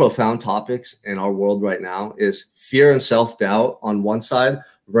most profound topics in our world right now is fear and self-doubt on one side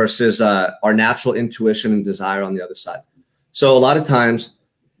versus our natural intuition and desire on the other side. So a lot of times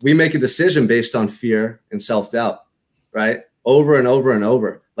we make a decision based on fear and self-doubt, right? Over and over and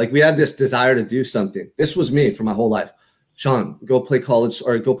over. Like, we have this desire to do something. This was me for my whole life. Sean, go play college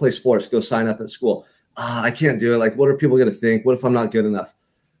or go play sports, go sign up at school. I can't do it. Like, what are people going to think? What if I'm not good enough?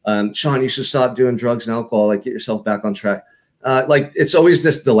 Sean, you should stop doing drugs and alcohol. Like, get yourself back on track. Like, it's always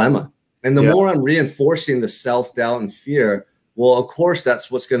this dilemma. And the more I'm reinforcing the self-doubt and fear, well, of course,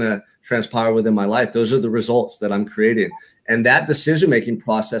 that's what's going to transpire within my life. Those are the results that I'm creating. And that decision-making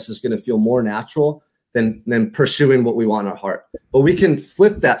process is going to feel more natural than pursuing what we want in our heart. But we can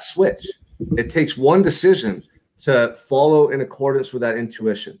flip that switch. It takes one decision to follow in accordance with that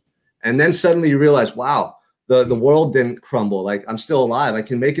intuition. And then suddenly you realize, wow, the world didn't crumble. Like, I'm still alive. I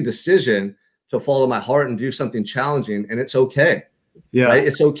can make a decision to follow my heart and do something challenging, and it's okay. Yeah, right?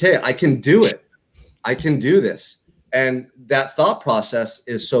 It's okay. I can do it. I can do this. And that thought process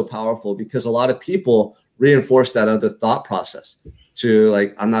is so powerful, because a lot of people reinforce that other thought process to,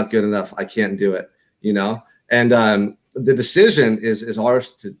 like, I'm not good enough. I can't do it, you know? And the decision is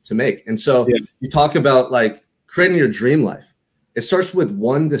ours to make. And so you talk about, like, creating your dream life. It starts with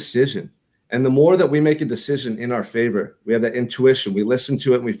one decision. And the more that we make a decision in our favor, we have that intuition, we listen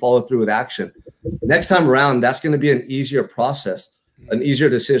to it, and we follow through with action. Next time around, that's going to be an easier process, an easier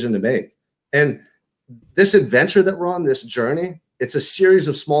decision to make. And this adventure that we're on, this journey, it's a series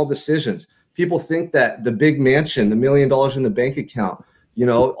of small decisions. People think that the big mansion, the $1 million in the bank account, you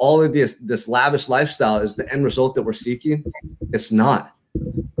know, all of this lavish lifestyle is the end result that we're seeking. It's not.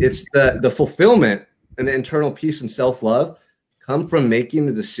 It's the fulfillment and the internal peace and self-love come from making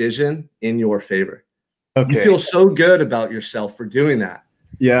the decision in your favor. Okay. You feel so good about yourself for doing that.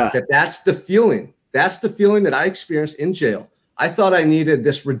 Yeah. That's the feeling. That's the feeling that I experienced in jail. I thought I needed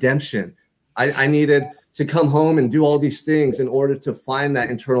this redemption. I needed to come home and do all these things in order to find that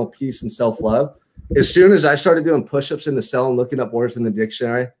internal peace and self-love. As soon as I started doing push-ups in the cell and looking up words in the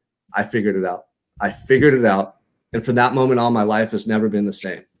dictionary, I figured it out. I figured it out. And from that moment on, my life has never been the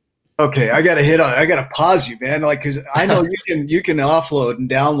same. Okay, I gotta pause you, man. Like, cause I know you can offload and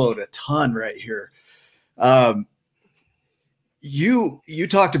download a ton right here. You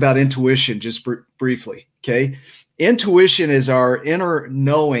talked about intuition just briefly. Okay. Intuition is our inner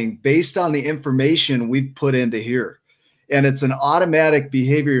knowing based on the information we've put into here. And it's an automatic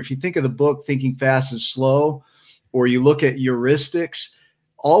behavior. If you think of the book, Thinking Fast and Slow, or you look at heuristics,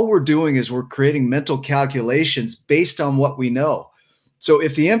 all we're doing is we're creating mental calculations based on what we know. So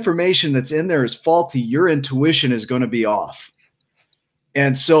if the information that's in there is faulty, your intuition is going to be off.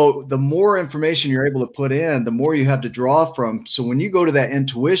 And so the more information you're able to put in, the more you have to draw from. So when you go to that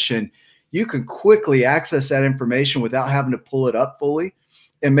intuition, you can quickly access that information without having to pull it up fully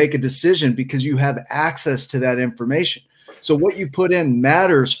and make a decision because you have access to that information. So what you put in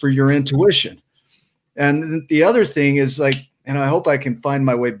matters for your intuition. And the other thing is like, and I hope I can find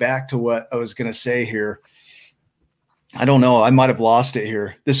my way back to what I was going to say here. I don't know. I might have lost it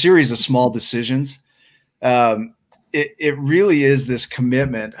here. The series of small decisions. It really is this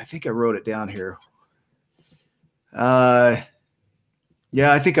commitment. I think I wrote it down here. Yeah,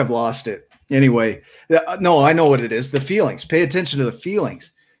 I think I've lost it. Anyway, no, I know what it is. The feelings. Pay attention to the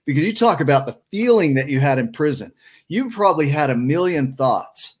feelings, because you talk about the feeling that you had in prison. You probably had a million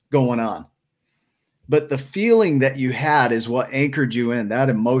thoughts going on, but the feeling that you had is what anchored you in, that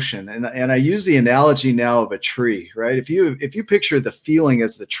emotion. And I use the analogy now of a tree, right? If you picture the feeling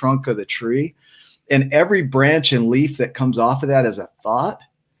as the trunk of the tree, and every branch and leaf that comes off of that as a thought,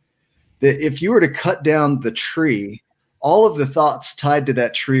 that if you were to cut down the tree, all of the thoughts tied to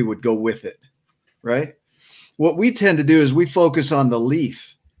that tree would go with it, right? What we tend to do is we focus on the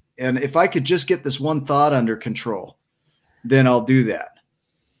leaf. And if I could just get this one thought under control, then I'll do that.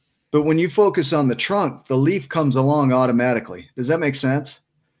 But when you focus on the trunk, the leaf comes along automatically. Does that make sense?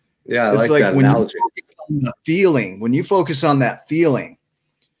 Yeah, it's like that when analogy. You focus on the feeling, when you focus on that feeling,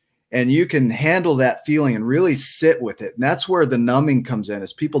 and you can handle that feeling and really sit with it. And that's where the numbing comes in,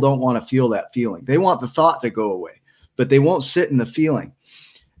 is people don't want to feel that feeling. They want the thought to go away, but they won't sit in the feeling.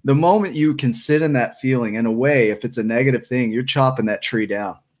 The moment you can sit in that feeling, in a way, if it's a negative thing, you're chopping that tree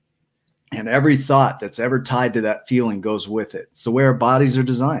down. And every thought that's ever tied to that feeling goes with it. It's the way our bodies are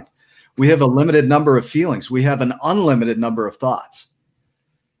designed. We have a limited number of feelings. We have an unlimited number of thoughts.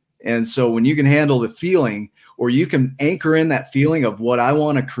 And so when you can handle the feeling, or you can anchor in that feeling of what I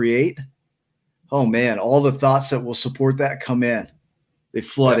want to create, oh man, all the thoughts that will support that come in. They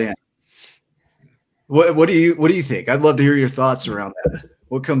flood in. What do you think? I'd love to hear your thoughts around that.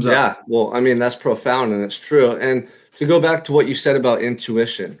 What comes up? Yeah, well, I mean, that's profound and it's true. And to go back to what you said about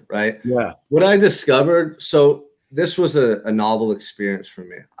intuition, right? Yeah. What I discovered, so this was a novel experience for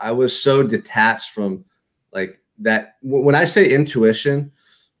me. I was so detached from like that. When I say intuition,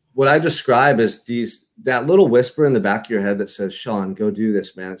 what I describe is that little whisper in the back of your head that says, Sean, go do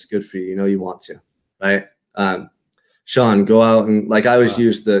this, man. It's good for you. You know, you want to, right? Sean, go out and, like, I always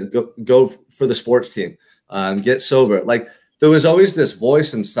use the go for the sports team, get sober. Like, there was always this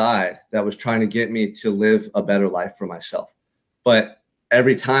voice inside that was trying to get me to live a better life for myself. But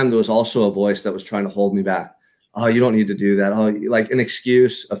every time there was also a voice that was trying to hold me back. Oh, you don't need to do that. Oh, like an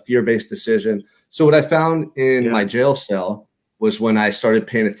excuse, a fear-based decision. So what I found in my jail cell was when I started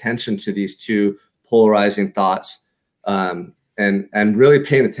paying attention to these two polarizing thoughts, and really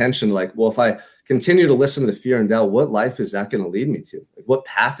paying attention to, like, well, if I continue to listen to the fear and doubt, what life is that going to lead me to? Like, what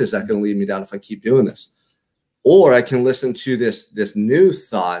path is that going to lead me down if I keep doing this? Or I can listen to this new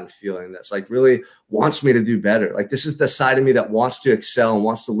thought and feeling that's like really wants me to do better. Like, this is the side of me that wants to excel and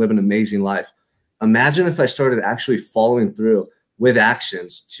wants to live an amazing life. Imagine if I started actually following through with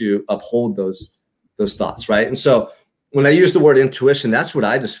actions to uphold those thoughts, right? And so when I use the word intuition, that's what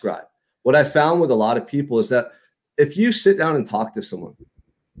I describe. What I found with a lot of people is that if you sit down and talk to someone,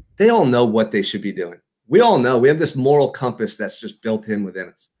 they all know what they should be doing. We all know. We have this moral compass that's just built in within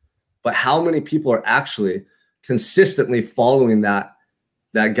us. But how many people are actually consistently following that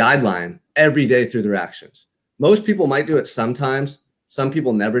guideline every day through their actions? Most people might do it sometimes. Some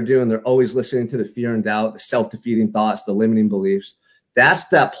people never do, and they're always listening to the fear and doubt, the self-defeating thoughts, the limiting beliefs. That's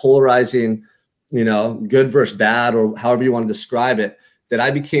that polarizing, you know, good versus bad, or however you want to describe it, that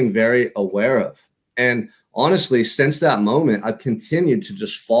I became very aware of. And honestly, since that moment, I've continued to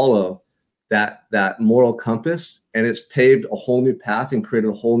just follow that moral compass, and it's paved a whole new path and created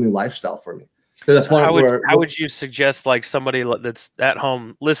a whole new lifestyle for me. To the point where, how would you suggest, like, somebody that's at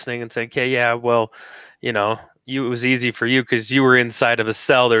home listening and saying, okay, yeah, well, you know, it was easy for you because you were inside of a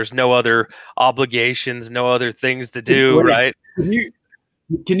cell. There's no other obligations, no other things to do, right? Can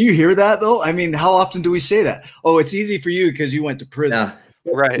you hear that though? I mean, how often do we say that? Oh, it's easy for you because you went to prison.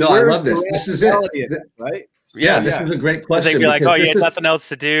 Yeah. Right. No, I love this. This is it. Right? Yeah, this is a great question. They'd be like, oh, you had nothing else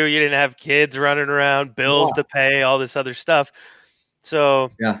to do. You didn't have kids running around, bills to pay, all this other stuff.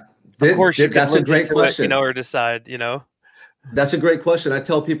 So yeah, of course you that's a great question. It, you know, or decide, you know. That's a great question. I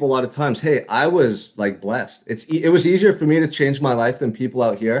tell people a lot of times, hey, I was like blessed. It was easier for me to change my life than people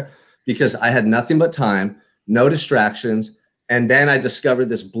out here because I had nothing but time, no distractions. And then I discovered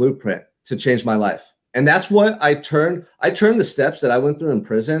this blueprint to change my life. And that's what I turned the steps that I went through in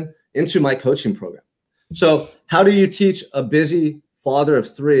prison into my coaching program. So how do you teach a busy father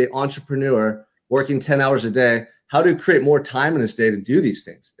of 3, entrepreneur, working 10 hours a day. How to create more time in his day to do these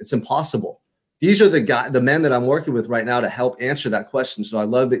things? It's impossible. These are the men that I'm working with right now to help answer that question. So I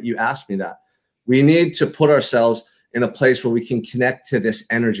love that you asked me that. We need to put ourselves in a place where we can connect to this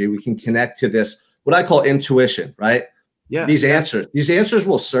energy. We can connect to this, what I call intuition, right? Yeah. These answers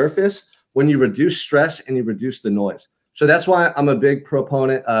will surface when you reduce stress and you reduce the noise. So that's why I'm a big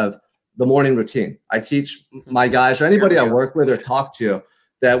proponent of the morning routine. I teach my guys or anybody I work with or talk to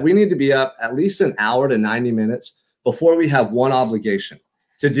that we need to be up at least an hour to 90 minutes before we have one obligation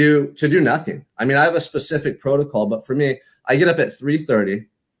to do nothing. I mean, I have a specific protocol, but for me, I get up at 3:30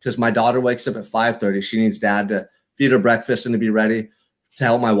 because my daughter wakes up at 5:30. She needs dad to feed her breakfast and to be ready to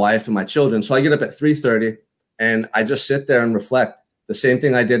help my wife and my children. So I get up at 3:30 and I just sit there and reflect. The same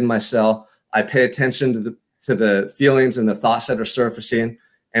thing I did in my cell. I pay attention to the feelings and the thoughts that are surfacing.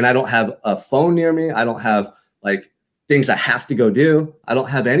 And I don't have a phone near me. I don't have like things I have to go do. I don't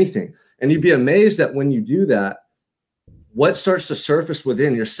have anything. And you'd be amazed that when you do that, what starts to surface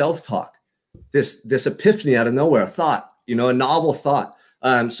within your self-talk, this epiphany out of nowhere, a thought, a novel thought.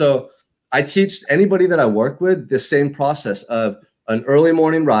 So I teach anybody that I work with this same process of an early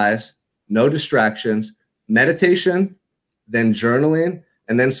morning rise, no distractions, meditation, then journaling,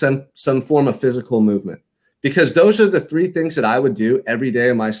 and then some form of physical movement. Because those are the 3 things that I would do every day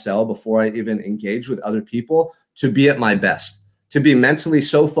in my cell before I even engage with other people to be at my best, to be mentally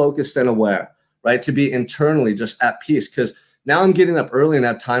so focused and aware, right? To be internally just at peace. Because now I'm getting up early and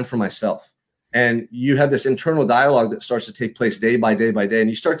have time for myself. And you have this internal dialogue that starts to take place day by day by day. And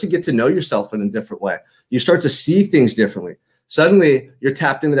you start to get to know yourself in a different way. You start to see things differently. Suddenly you're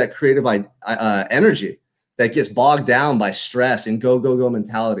tapped into that creative energy that gets bogged down by stress and go, go, go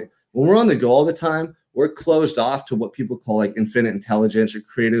mentality. When we're on the go all the time, we're closed off to what people call like infinite intelligence or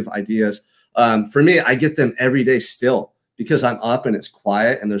creative ideas. For me, I get them every day still because I'm up and it's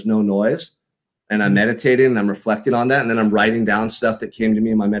quiet and there's no noise. And I'm meditating and I'm reflecting on that. And then I'm writing down stuff that came to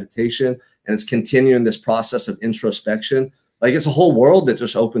me in my meditation. And it's continuing this process of introspection. Like it's a whole world that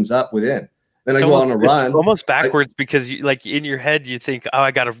just opens up within. Then I go on a run. It's almost backwards because you, like in your head, you think, oh,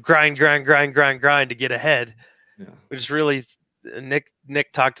 I got to grind to get ahead. Yeah. Which is really,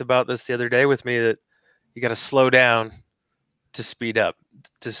 Nick talked about this the other day with me, that you got to slow down to speed up,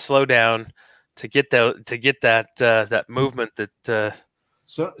 to slow down to get that movement that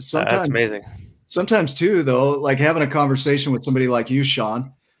sometimes that's amazing. Sometimes too, though, like having a conversation with somebody like you,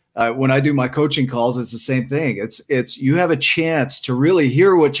 Sean, when I do my coaching calls, it's the same thing. It's you have a chance to really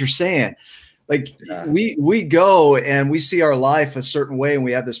hear what you're saying. Like we go and we see our life a certain way and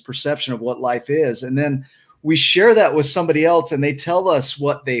we have this perception of what life is. And then we share that with somebody else and they tell us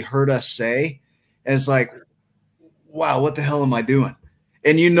what they heard us say. And it's like, wow, what the hell am I doing?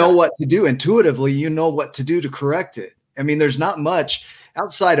 And you know what to do intuitively, you know what to do to correct it. I mean, there's not much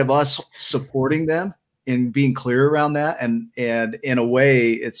outside of us supporting them in being clear around that. And in a way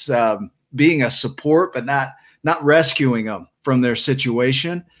it's being a support, but not rescuing them from their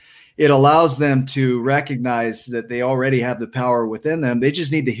situation. It allows them to recognize that they already have the power within them. They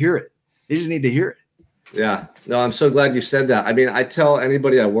just need to hear it. They just need to hear it. Yeah, no, I'm so glad you said that. I mean, I tell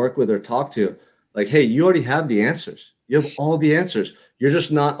anybody I work with or talk to, like, hey, you already have the answers. You have all the answers. You're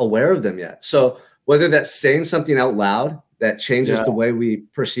just not aware of them yet. So whether that's saying something out loud that changes the way we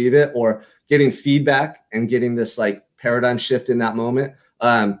perceive it, or getting feedback and getting this like paradigm shift in that moment.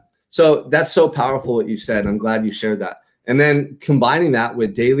 So that's so powerful what you said. I'm glad you shared that. And then combining that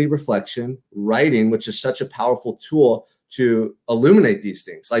with daily reflection, writing, which is such a powerful tool to illuminate these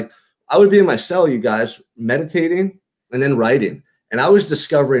things. Like I would be in my cell, you guys, meditating and then writing. And I was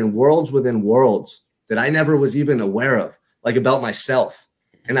discovering worlds within worlds that I never was even aware of, like about myself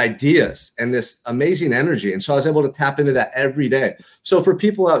and ideas and this amazing energy. And so I was able to tap into that every day. So for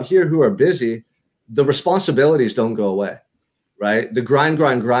people out here who are busy, the responsibilities don't go away, right? The grind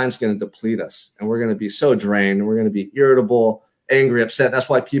is going to deplete us and we're going to be so drained and we're going to be irritable, angry, upset. That's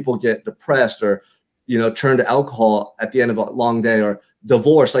why people get depressed or, turn to alcohol at the end of a long day, or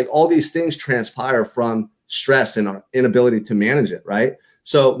divorce. Like all these things transpire from stress and our inability to manage it, right?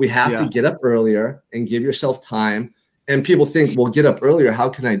 So we have to get up earlier and give yourself time. And people think, well, get up earlier. How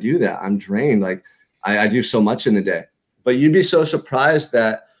can I do that? I'm drained. Like I do so much in the day. But you'd be so surprised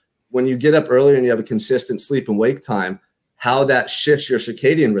that when you get up earlier and you have a consistent sleep and wake time, how that shifts your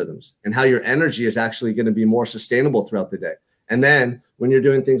circadian rhythms and how your energy is actually going to be more sustainable throughout the day. And then when you're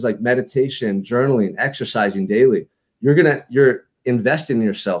doing things like meditation, journaling, exercising daily, you're investing in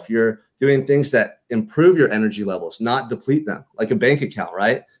yourself. You're doing things that improve your energy levels, not deplete them, like a bank account,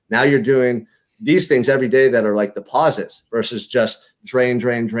 right? Now you're doing these things every day that are like deposits versus just drain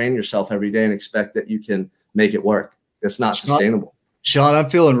yourself every day and expect that you can make it work. It's not sustainable. Sean, I'm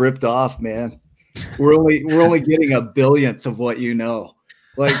feeling ripped off, man. We're only getting a billionth of what you know.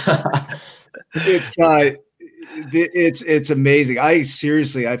 Like it's amazing. I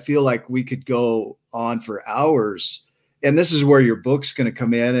feel like we could go on for hours. And this is where your book's going to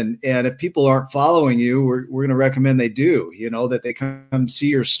come in. And if people aren't following you, we're going to recommend they do, that they come see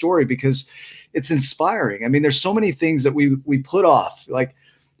your story because it's inspiring. I mean, there's so many things that we put off. Like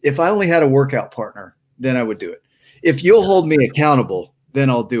if I only had a workout partner, then I would do it. If you'll hold me accountable, then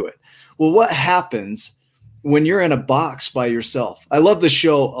I'll do it. Well, what happens when you're in a box by yourself? I love the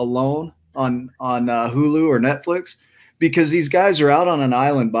show Alone on Hulu or Netflix because these guys are out on an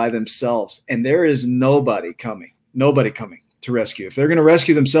island by themselves and there is nobody coming to rescue. If they're going to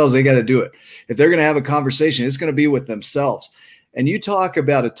rescue themselves, they got to do it. If they're going to have a conversation, it's going to be with themselves. And you talk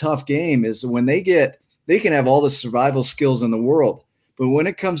about a tough game is when they can have all the survival skills in the world. But when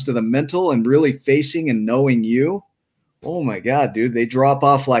it comes to the mental and really facing and knowing you, oh my God, dude, they drop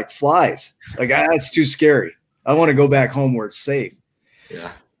off like flies. Like, that's too scary. I want to go back home where it's safe.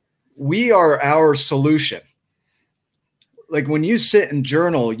 Yeah. We are our solution. Like when you sit and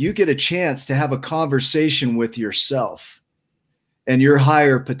journal, you get a chance to have a conversation with yourself and your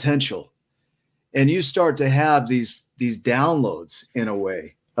higher potential. And you start to have these downloads in a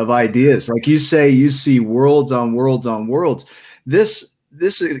way of ideas. Like you say, you see worlds on worlds on worlds. This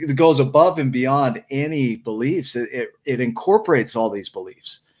goes above and beyond any beliefs. It incorporates all these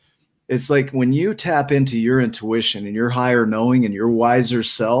beliefs. It's like when you tap into your intuition and your higher knowing and your wiser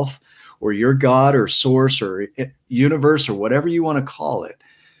self, or your God or source or universe or whatever you want to call it,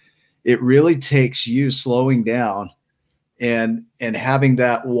 it really takes you slowing down and having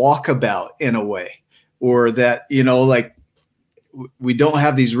that walkabout in a way, or that, like we don't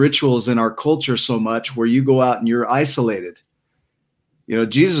have these rituals in our culture so much where you go out and you're isolated.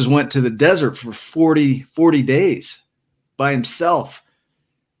 Jesus went to the desert for 40 days by himself.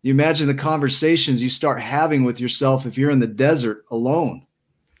 You imagine the conversations you start having with yourself if you're in the desert alone.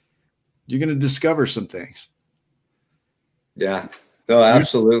 You're going to discover some things. Yeah, no,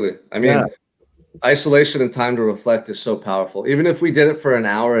 absolutely. I mean, isolation and time to reflect is so powerful. Even if we did it for an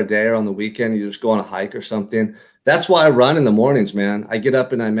hour a day or on the weekend, you just go on a hike or something. That's why I run in the mornings, man. I get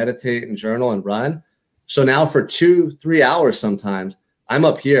up and I meditate and journal and run. So now for 2-3 hours sometimes, I'm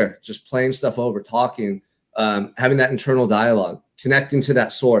up here just playing stuff over, talking, having that internal dialogue, connecting to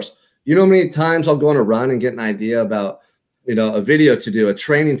that source. You know how many times I'll go on a run and get an idea about, a video to do, a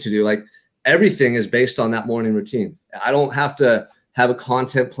training to do. Like everything is based on that morning routine. I don't have to have a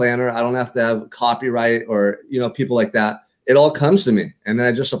content planner. I don't have to have copyright or, people like that. It all comes to me and then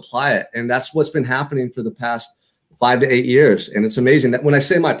I just apply it. And that's what's been happening for the past 5 to 8 years. And it's amazing that when I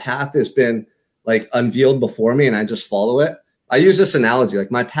say my path has been like unveiled before me and I just follow it, I use this analogy.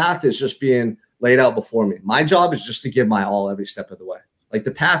 Like my path is just being laid out before me. My job is just to give my all every step of the way. Like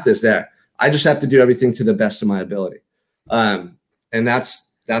the path is there. I just have to do everything to the best of my ability. And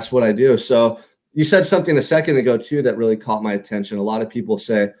that's what I do. So you said something a second ago too that really caught my attention. A lot of people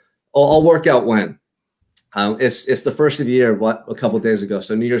say, "Oh, I'll work out when." It's the first of the year. A couple of days ago.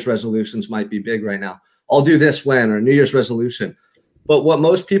 So New Year's resolutions might be big right now. I'll do this when, or New Year's resolution. But what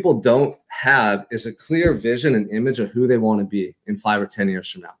most people don't have is a clear vision and image of who they want to be in 5 or 10 years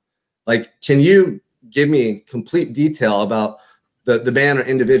from now. Like, can you give me complete detail about the man or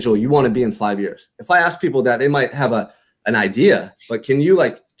individual you want to be in 5 years? If I ask people that, they might have an idea, but can you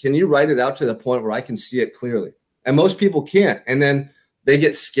write it out to the point where I can see it clearly? And most people can't. And then they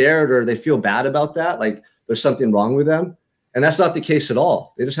get scared or they feel bad about that. Like there's something wrong with them. And that's not the case at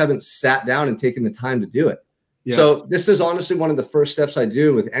all. They just haven't sat down and taken the time to do it. Yeah. So this is honestly one of the first steps I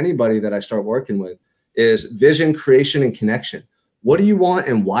do with anybody that I start working with is vision, creation, and connection. What do you want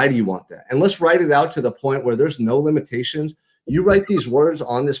and why do you want that? And let's write it out to the point where there's no limitations. You write these words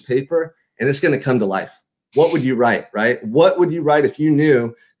on this paper and it's going to come to life. What would you write, right? What would you write if you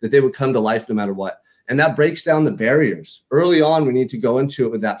knew that they would come to life no matter what? And that breaks down the barriers. Early on, we need to go into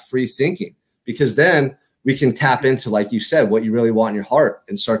it with that free thinking, because then we can tap into, like you said, what you really want in your heart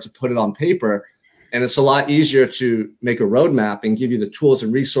and start to put it on paper. And it's a lot easier to make a roadmap and give you the tools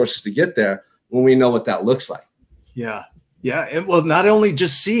and resources to get there when we know what that looks like. Yeah. Yeah. And well, not only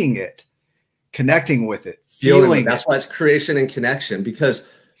just seeing it, connecting with it, feeling it. That's why it's creation and connection, because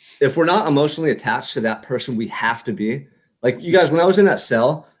if we're not emotionally attached to that person we have to be, like you guys, when I was in that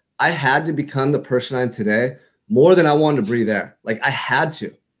cell, I had to become the person I am today more than I wanted to breathe air. Like I had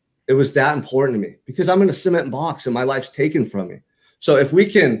to. It was that important to me because I'm in a cement box and my life's taken from me. So if we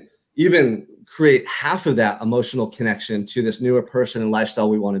can even create half of that emotional connection to this newer person and lifestyle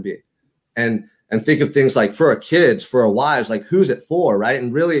we want to be, and think of things like for our kids, for our wives, like who's it for, right?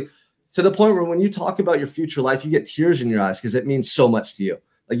 And really to the point where when you talk about your future life, you get tears in your eyes because it means so much to you.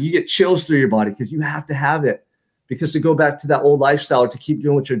 Like you get chills through your body because you have to have it. Because to go back to that old lifestyle or to keep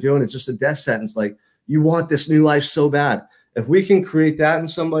doing what you're doing, it's just a death sentence. Like you want this new life so bad. If we can create that in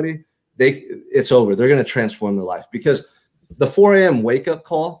somebody, it's over. They're going to transform their life. Because the 4 a.m. wake up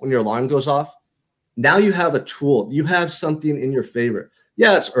call when your alarm goes off, now you have a tool. You have something in your favor.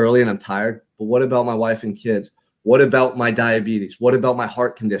 Yeah, it's early and I'm tired, but what about my wife and kids? What about my diabetes? What about my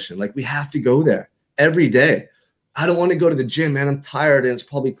heart condition? Like we have to go there every day. I don't want to go to the gym, man. I'm tired and it's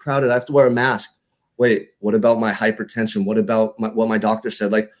probably crowded. I have to wear a mask. Wait, what about my hypertension? What about what my doctor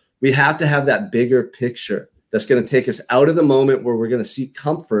said? Like we have to have that bigger picture that's going to take us out of the moment where we're going to seek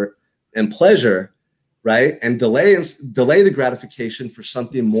comfort and pleasure, right? And delay the gratification for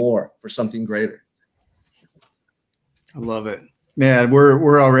something more, for something greater. I love it, man.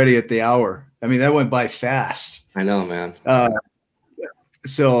 We're already at the hour. I mean, that went by fast. I know, man.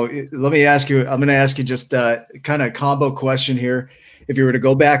 So let me ask you, I'm going to ask you just kind of a combo question here. If you were to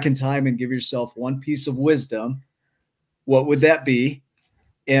go back in time and give yourself one piece of wisdom, what would that be?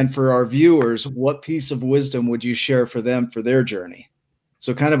 And for our viewers, what piece of wisdom would you share for them for their journey?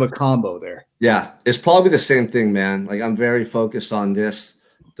 So kind of a combo there. Yeah, it's probably the same thing, man. Like I'm very focused on this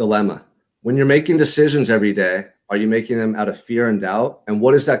dilemma. When you're making decisions every day, are you making them out of fear and doubt? And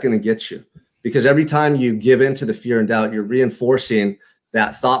what is that going to get you? Because every time you give in to the fear and doubt, you're reinforcing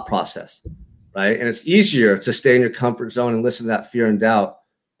that thought process, right? And it's easier to stay in your comfort zone and listen to that fear and doubt.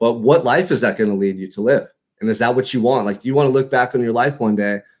 But what life is that going to lead you to live? And is that what you want? Like, do you want to look back on your life one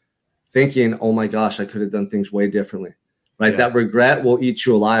day thinking, oh my gosh, I could have done things way differently, right? Yeah. That regret will eat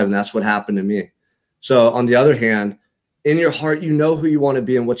you alive. And that's what happened to me. So on the other hand, in your heart, you know who you want to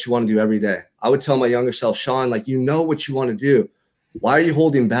be and what you want to do every day. I would tell my younger self, Sean, like, you know what you want to do. Why are you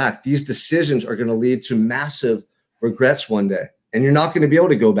holding back? These decisions are going to lead to massive regrets one day. And you're not going to be able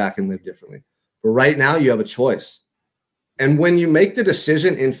to go back and live differently. But right now you have a choice. And when you make the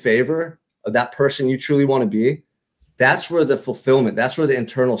decision in favor of that person you truly want to be, that's where the fulfillment, that's where the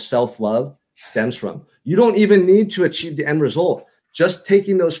internal self-love stems from. You don't even need to achieve the end result. Just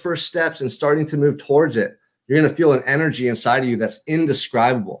taking those first steps and starting to move towards it, you're going to feel an energy inside of you that's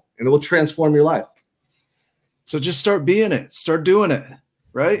indescribable, and it will transform your life. So just start being it, start doing it,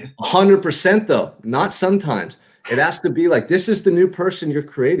 right? 100% though, not sometimes. It has to be like, this is the new person you're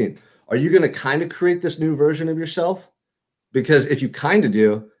creating. Are you going to kind of create this new version of yourself? Because if you kind of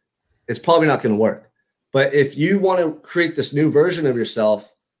do, it's probably not going to work. But if you want to create this new version of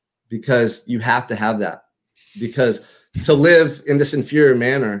yourself, because you have to have that, because to live in this inferior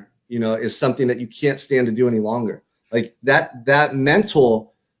manner, you know, is something that you can't stand to do any longer. Like that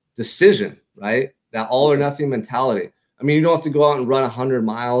mental decision, right? That all or nothing mentality. I mean, you don't have to go out and run 100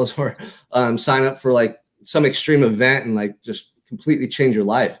 miles or sign up for like some extreme event and like just completely change your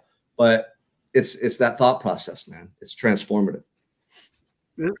life. But it's that thought process, man. It's transformative.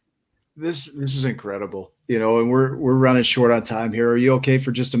 This is incredible, you know, and we're running short on time here. Are you okay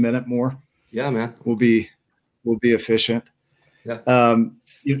for just a minute more? Yeah, man. We'll be efficient. Yeah.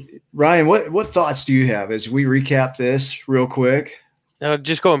 Ryan, what thoughts do you have as we recap this real quick? Now,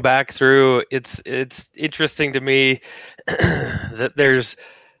 just going back through, it's interesting to me that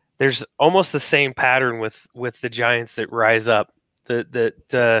there's almost the same pattern with the giants that rise up.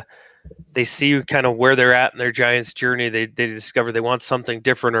 That they see kind of where they're at in their giants journey. They discover they want something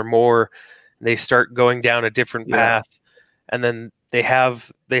different or more. And they start going down a different path, and then they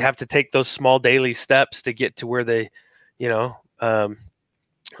have to take those small daily steps to get to where they, where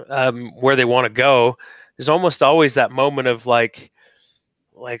they want to go. There's almost always that moment of like,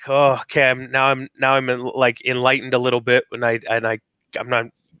 oh, okay, I'm like enlightened a little bit, and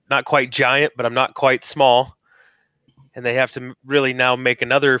I'm not quite giant, but I'm not quite small. And they have to really now make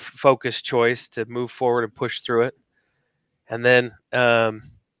another focused choice to move forward and push through it. And then,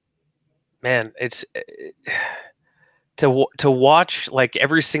 man, it's to watch like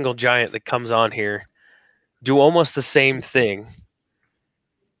every single giant that comes on here do almost the same thing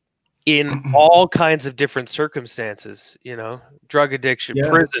in all kinds of different circumstances, drug addiction,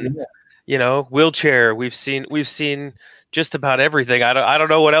 prison, wheelchair. We've seen just about everything. I don't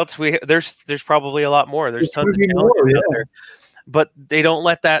know what else there's probably a lot more. There's tons of challenges out there, but they don't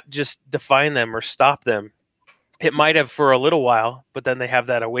let that just define them or stop them. It might have for a little while, but then they have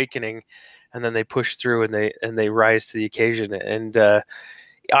that awakening, and then they push through and they rise to the occasion. And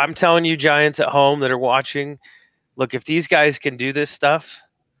I'm telling you, giants at home that are watching, look, if these guys can do this stuff,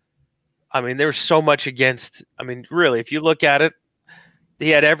 I mean, there's so much against. I mean, really, if you look at it, he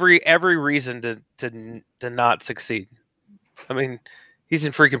had every reason to not succeed. I mean, he's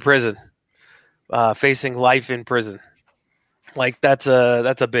in freaking prison, facing life in prison. Like that's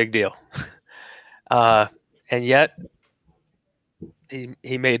a big deal. And yet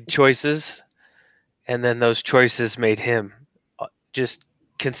he made choices, and then those choices made him. Just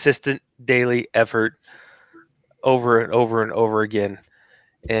consistent daily effort over and over and over again.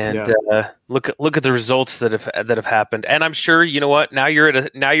 And look at the results that have happened. And I'm sure, you know what, now you're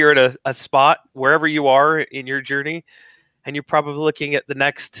at a spot wherever you are in your journey, and you're probably looking at the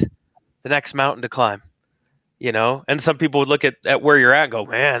next mountain to climb, you know. And some people would look at where you're at and go,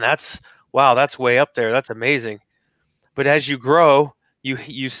 man, that's way up there, that's amazing. But as you grow,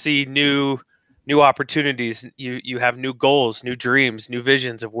 you see new opportunities, you have new goals, new dreams, new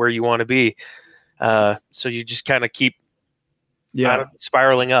visions of where you want to be. So you just kind of keep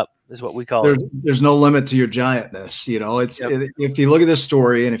spiraling up is what we call it. There's no limit to your giantness. You know, if you look at this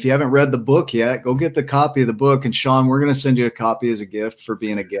story, and if you haven't read the book yet, go get the copy of the book. And Sean, we're going to send you a copy as a gift for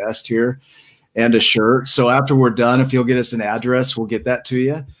being a guest here, and a shirt. So after we're done, if you'll get us an address, we'll get that to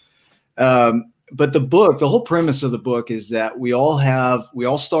you. But the book, the whole premise of the book is that we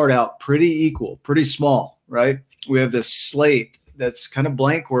all start out pretty equal, pretty small, right? We have this slate that's kind of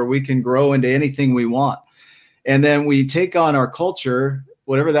blank where we can grow into anything we want. And then we take on our culture,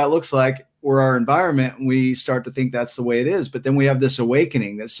 whatever that looks like, or our environment, and we start to think that's the way it is. But then we have this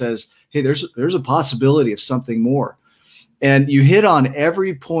awakening that says, hey, there's a possibility of something more. And you hit on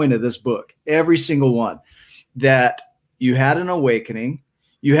every point of this book, every single one, that you had an awakening.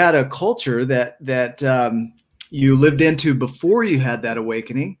 You had a culture that you lived into before you had that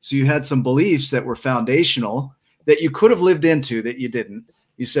awakening. So you had some beliefs that were foundational that you could have lived into that you didn't.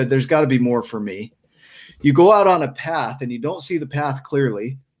 You said, there's got to be more for me. You go out on a path and you don't see the path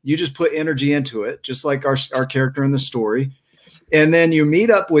clearly. You just put energy into it, just like our character in the story. And then you meet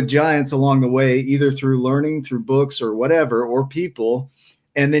up with giants along the way, either through learning, through books or whatever, or people.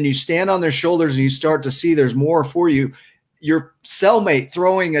 And then you stand on their shoulders and you start to see there's more for you. Your cellmate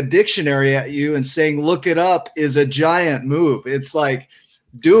throwing a dictionary at you and saying, look it up, is a giant move. It's like,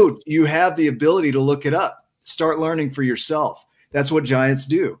 dude, you have the ability to look it up. Start learning for yourself. That's what giants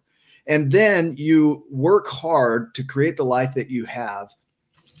do. And then you work hard to create the life that you have.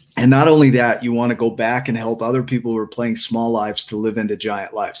 And not only that, you want to go back and help other people who are playing small lives to live into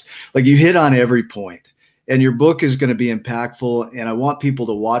giant lives. Like, you hit on every point. And your book is going to be impactful, and I want people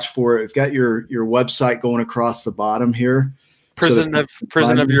to watch for it. We've got your website going across the bottom here. Prison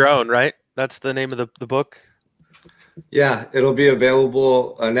of Your Own, right? That's the name of the book. Yeah, it'll be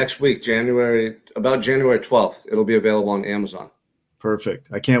available next week, January 12th. It'll be available on Amazon. Perfect.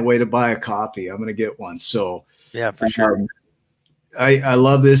 I can't wait to buy a copy. I'm going to get one. So yeah, for sure. I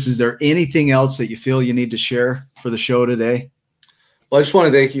love this. Is there anything else that you feel you need to share for the show today? Well, I just want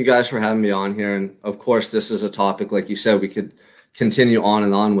to thank you guys for having me on here. And of course, this is a topic, like you said, we could continue on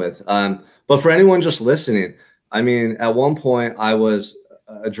and on with. But for anyone just listening, I mean, at one point I was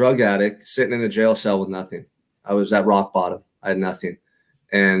a drug addict sitting in a jail cell with nothing. I was at rock bottom. I had nothing.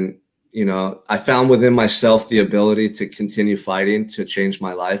 And, you know, I found within myself the ability to continue fighting to change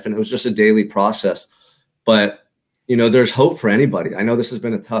my life. And it was just a daily process. But, you know, there's hope for anybody. I know this has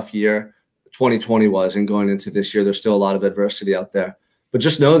been a tough year. 2020 was, and going into this year, there's still a lot of adversity out there. But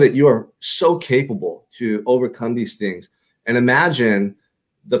just know that you are so capable to overcome these things. And imagine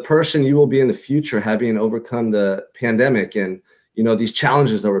the person you will be in the future, having overcome the pandemic and, you know, these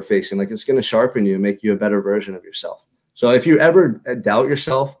challenges that we're facing. Like, it's going to sharpen you and make you a better version of yourself. So if you ever doubt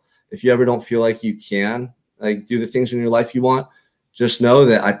yourself, if you ever don't feel like you can, like, do the things in your life you want, just know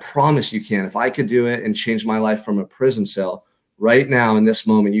that I promise you can. If I could do it and change my life from a prison cell right now in this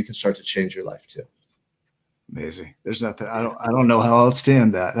moment, you can start to change your life too. Amazing. There's nothing. I don't know how else to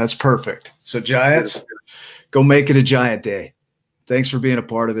end that. That's perfect. So giants, go make it a giant day. Thanks for being a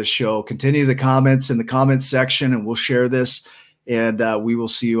part of this show. Continue the comments in the comments section, and we'll share this, and we will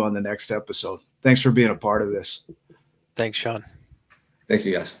see you on the next episode. Thanks for being a part of this. Thanks, Sean. Thank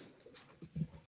you, guys.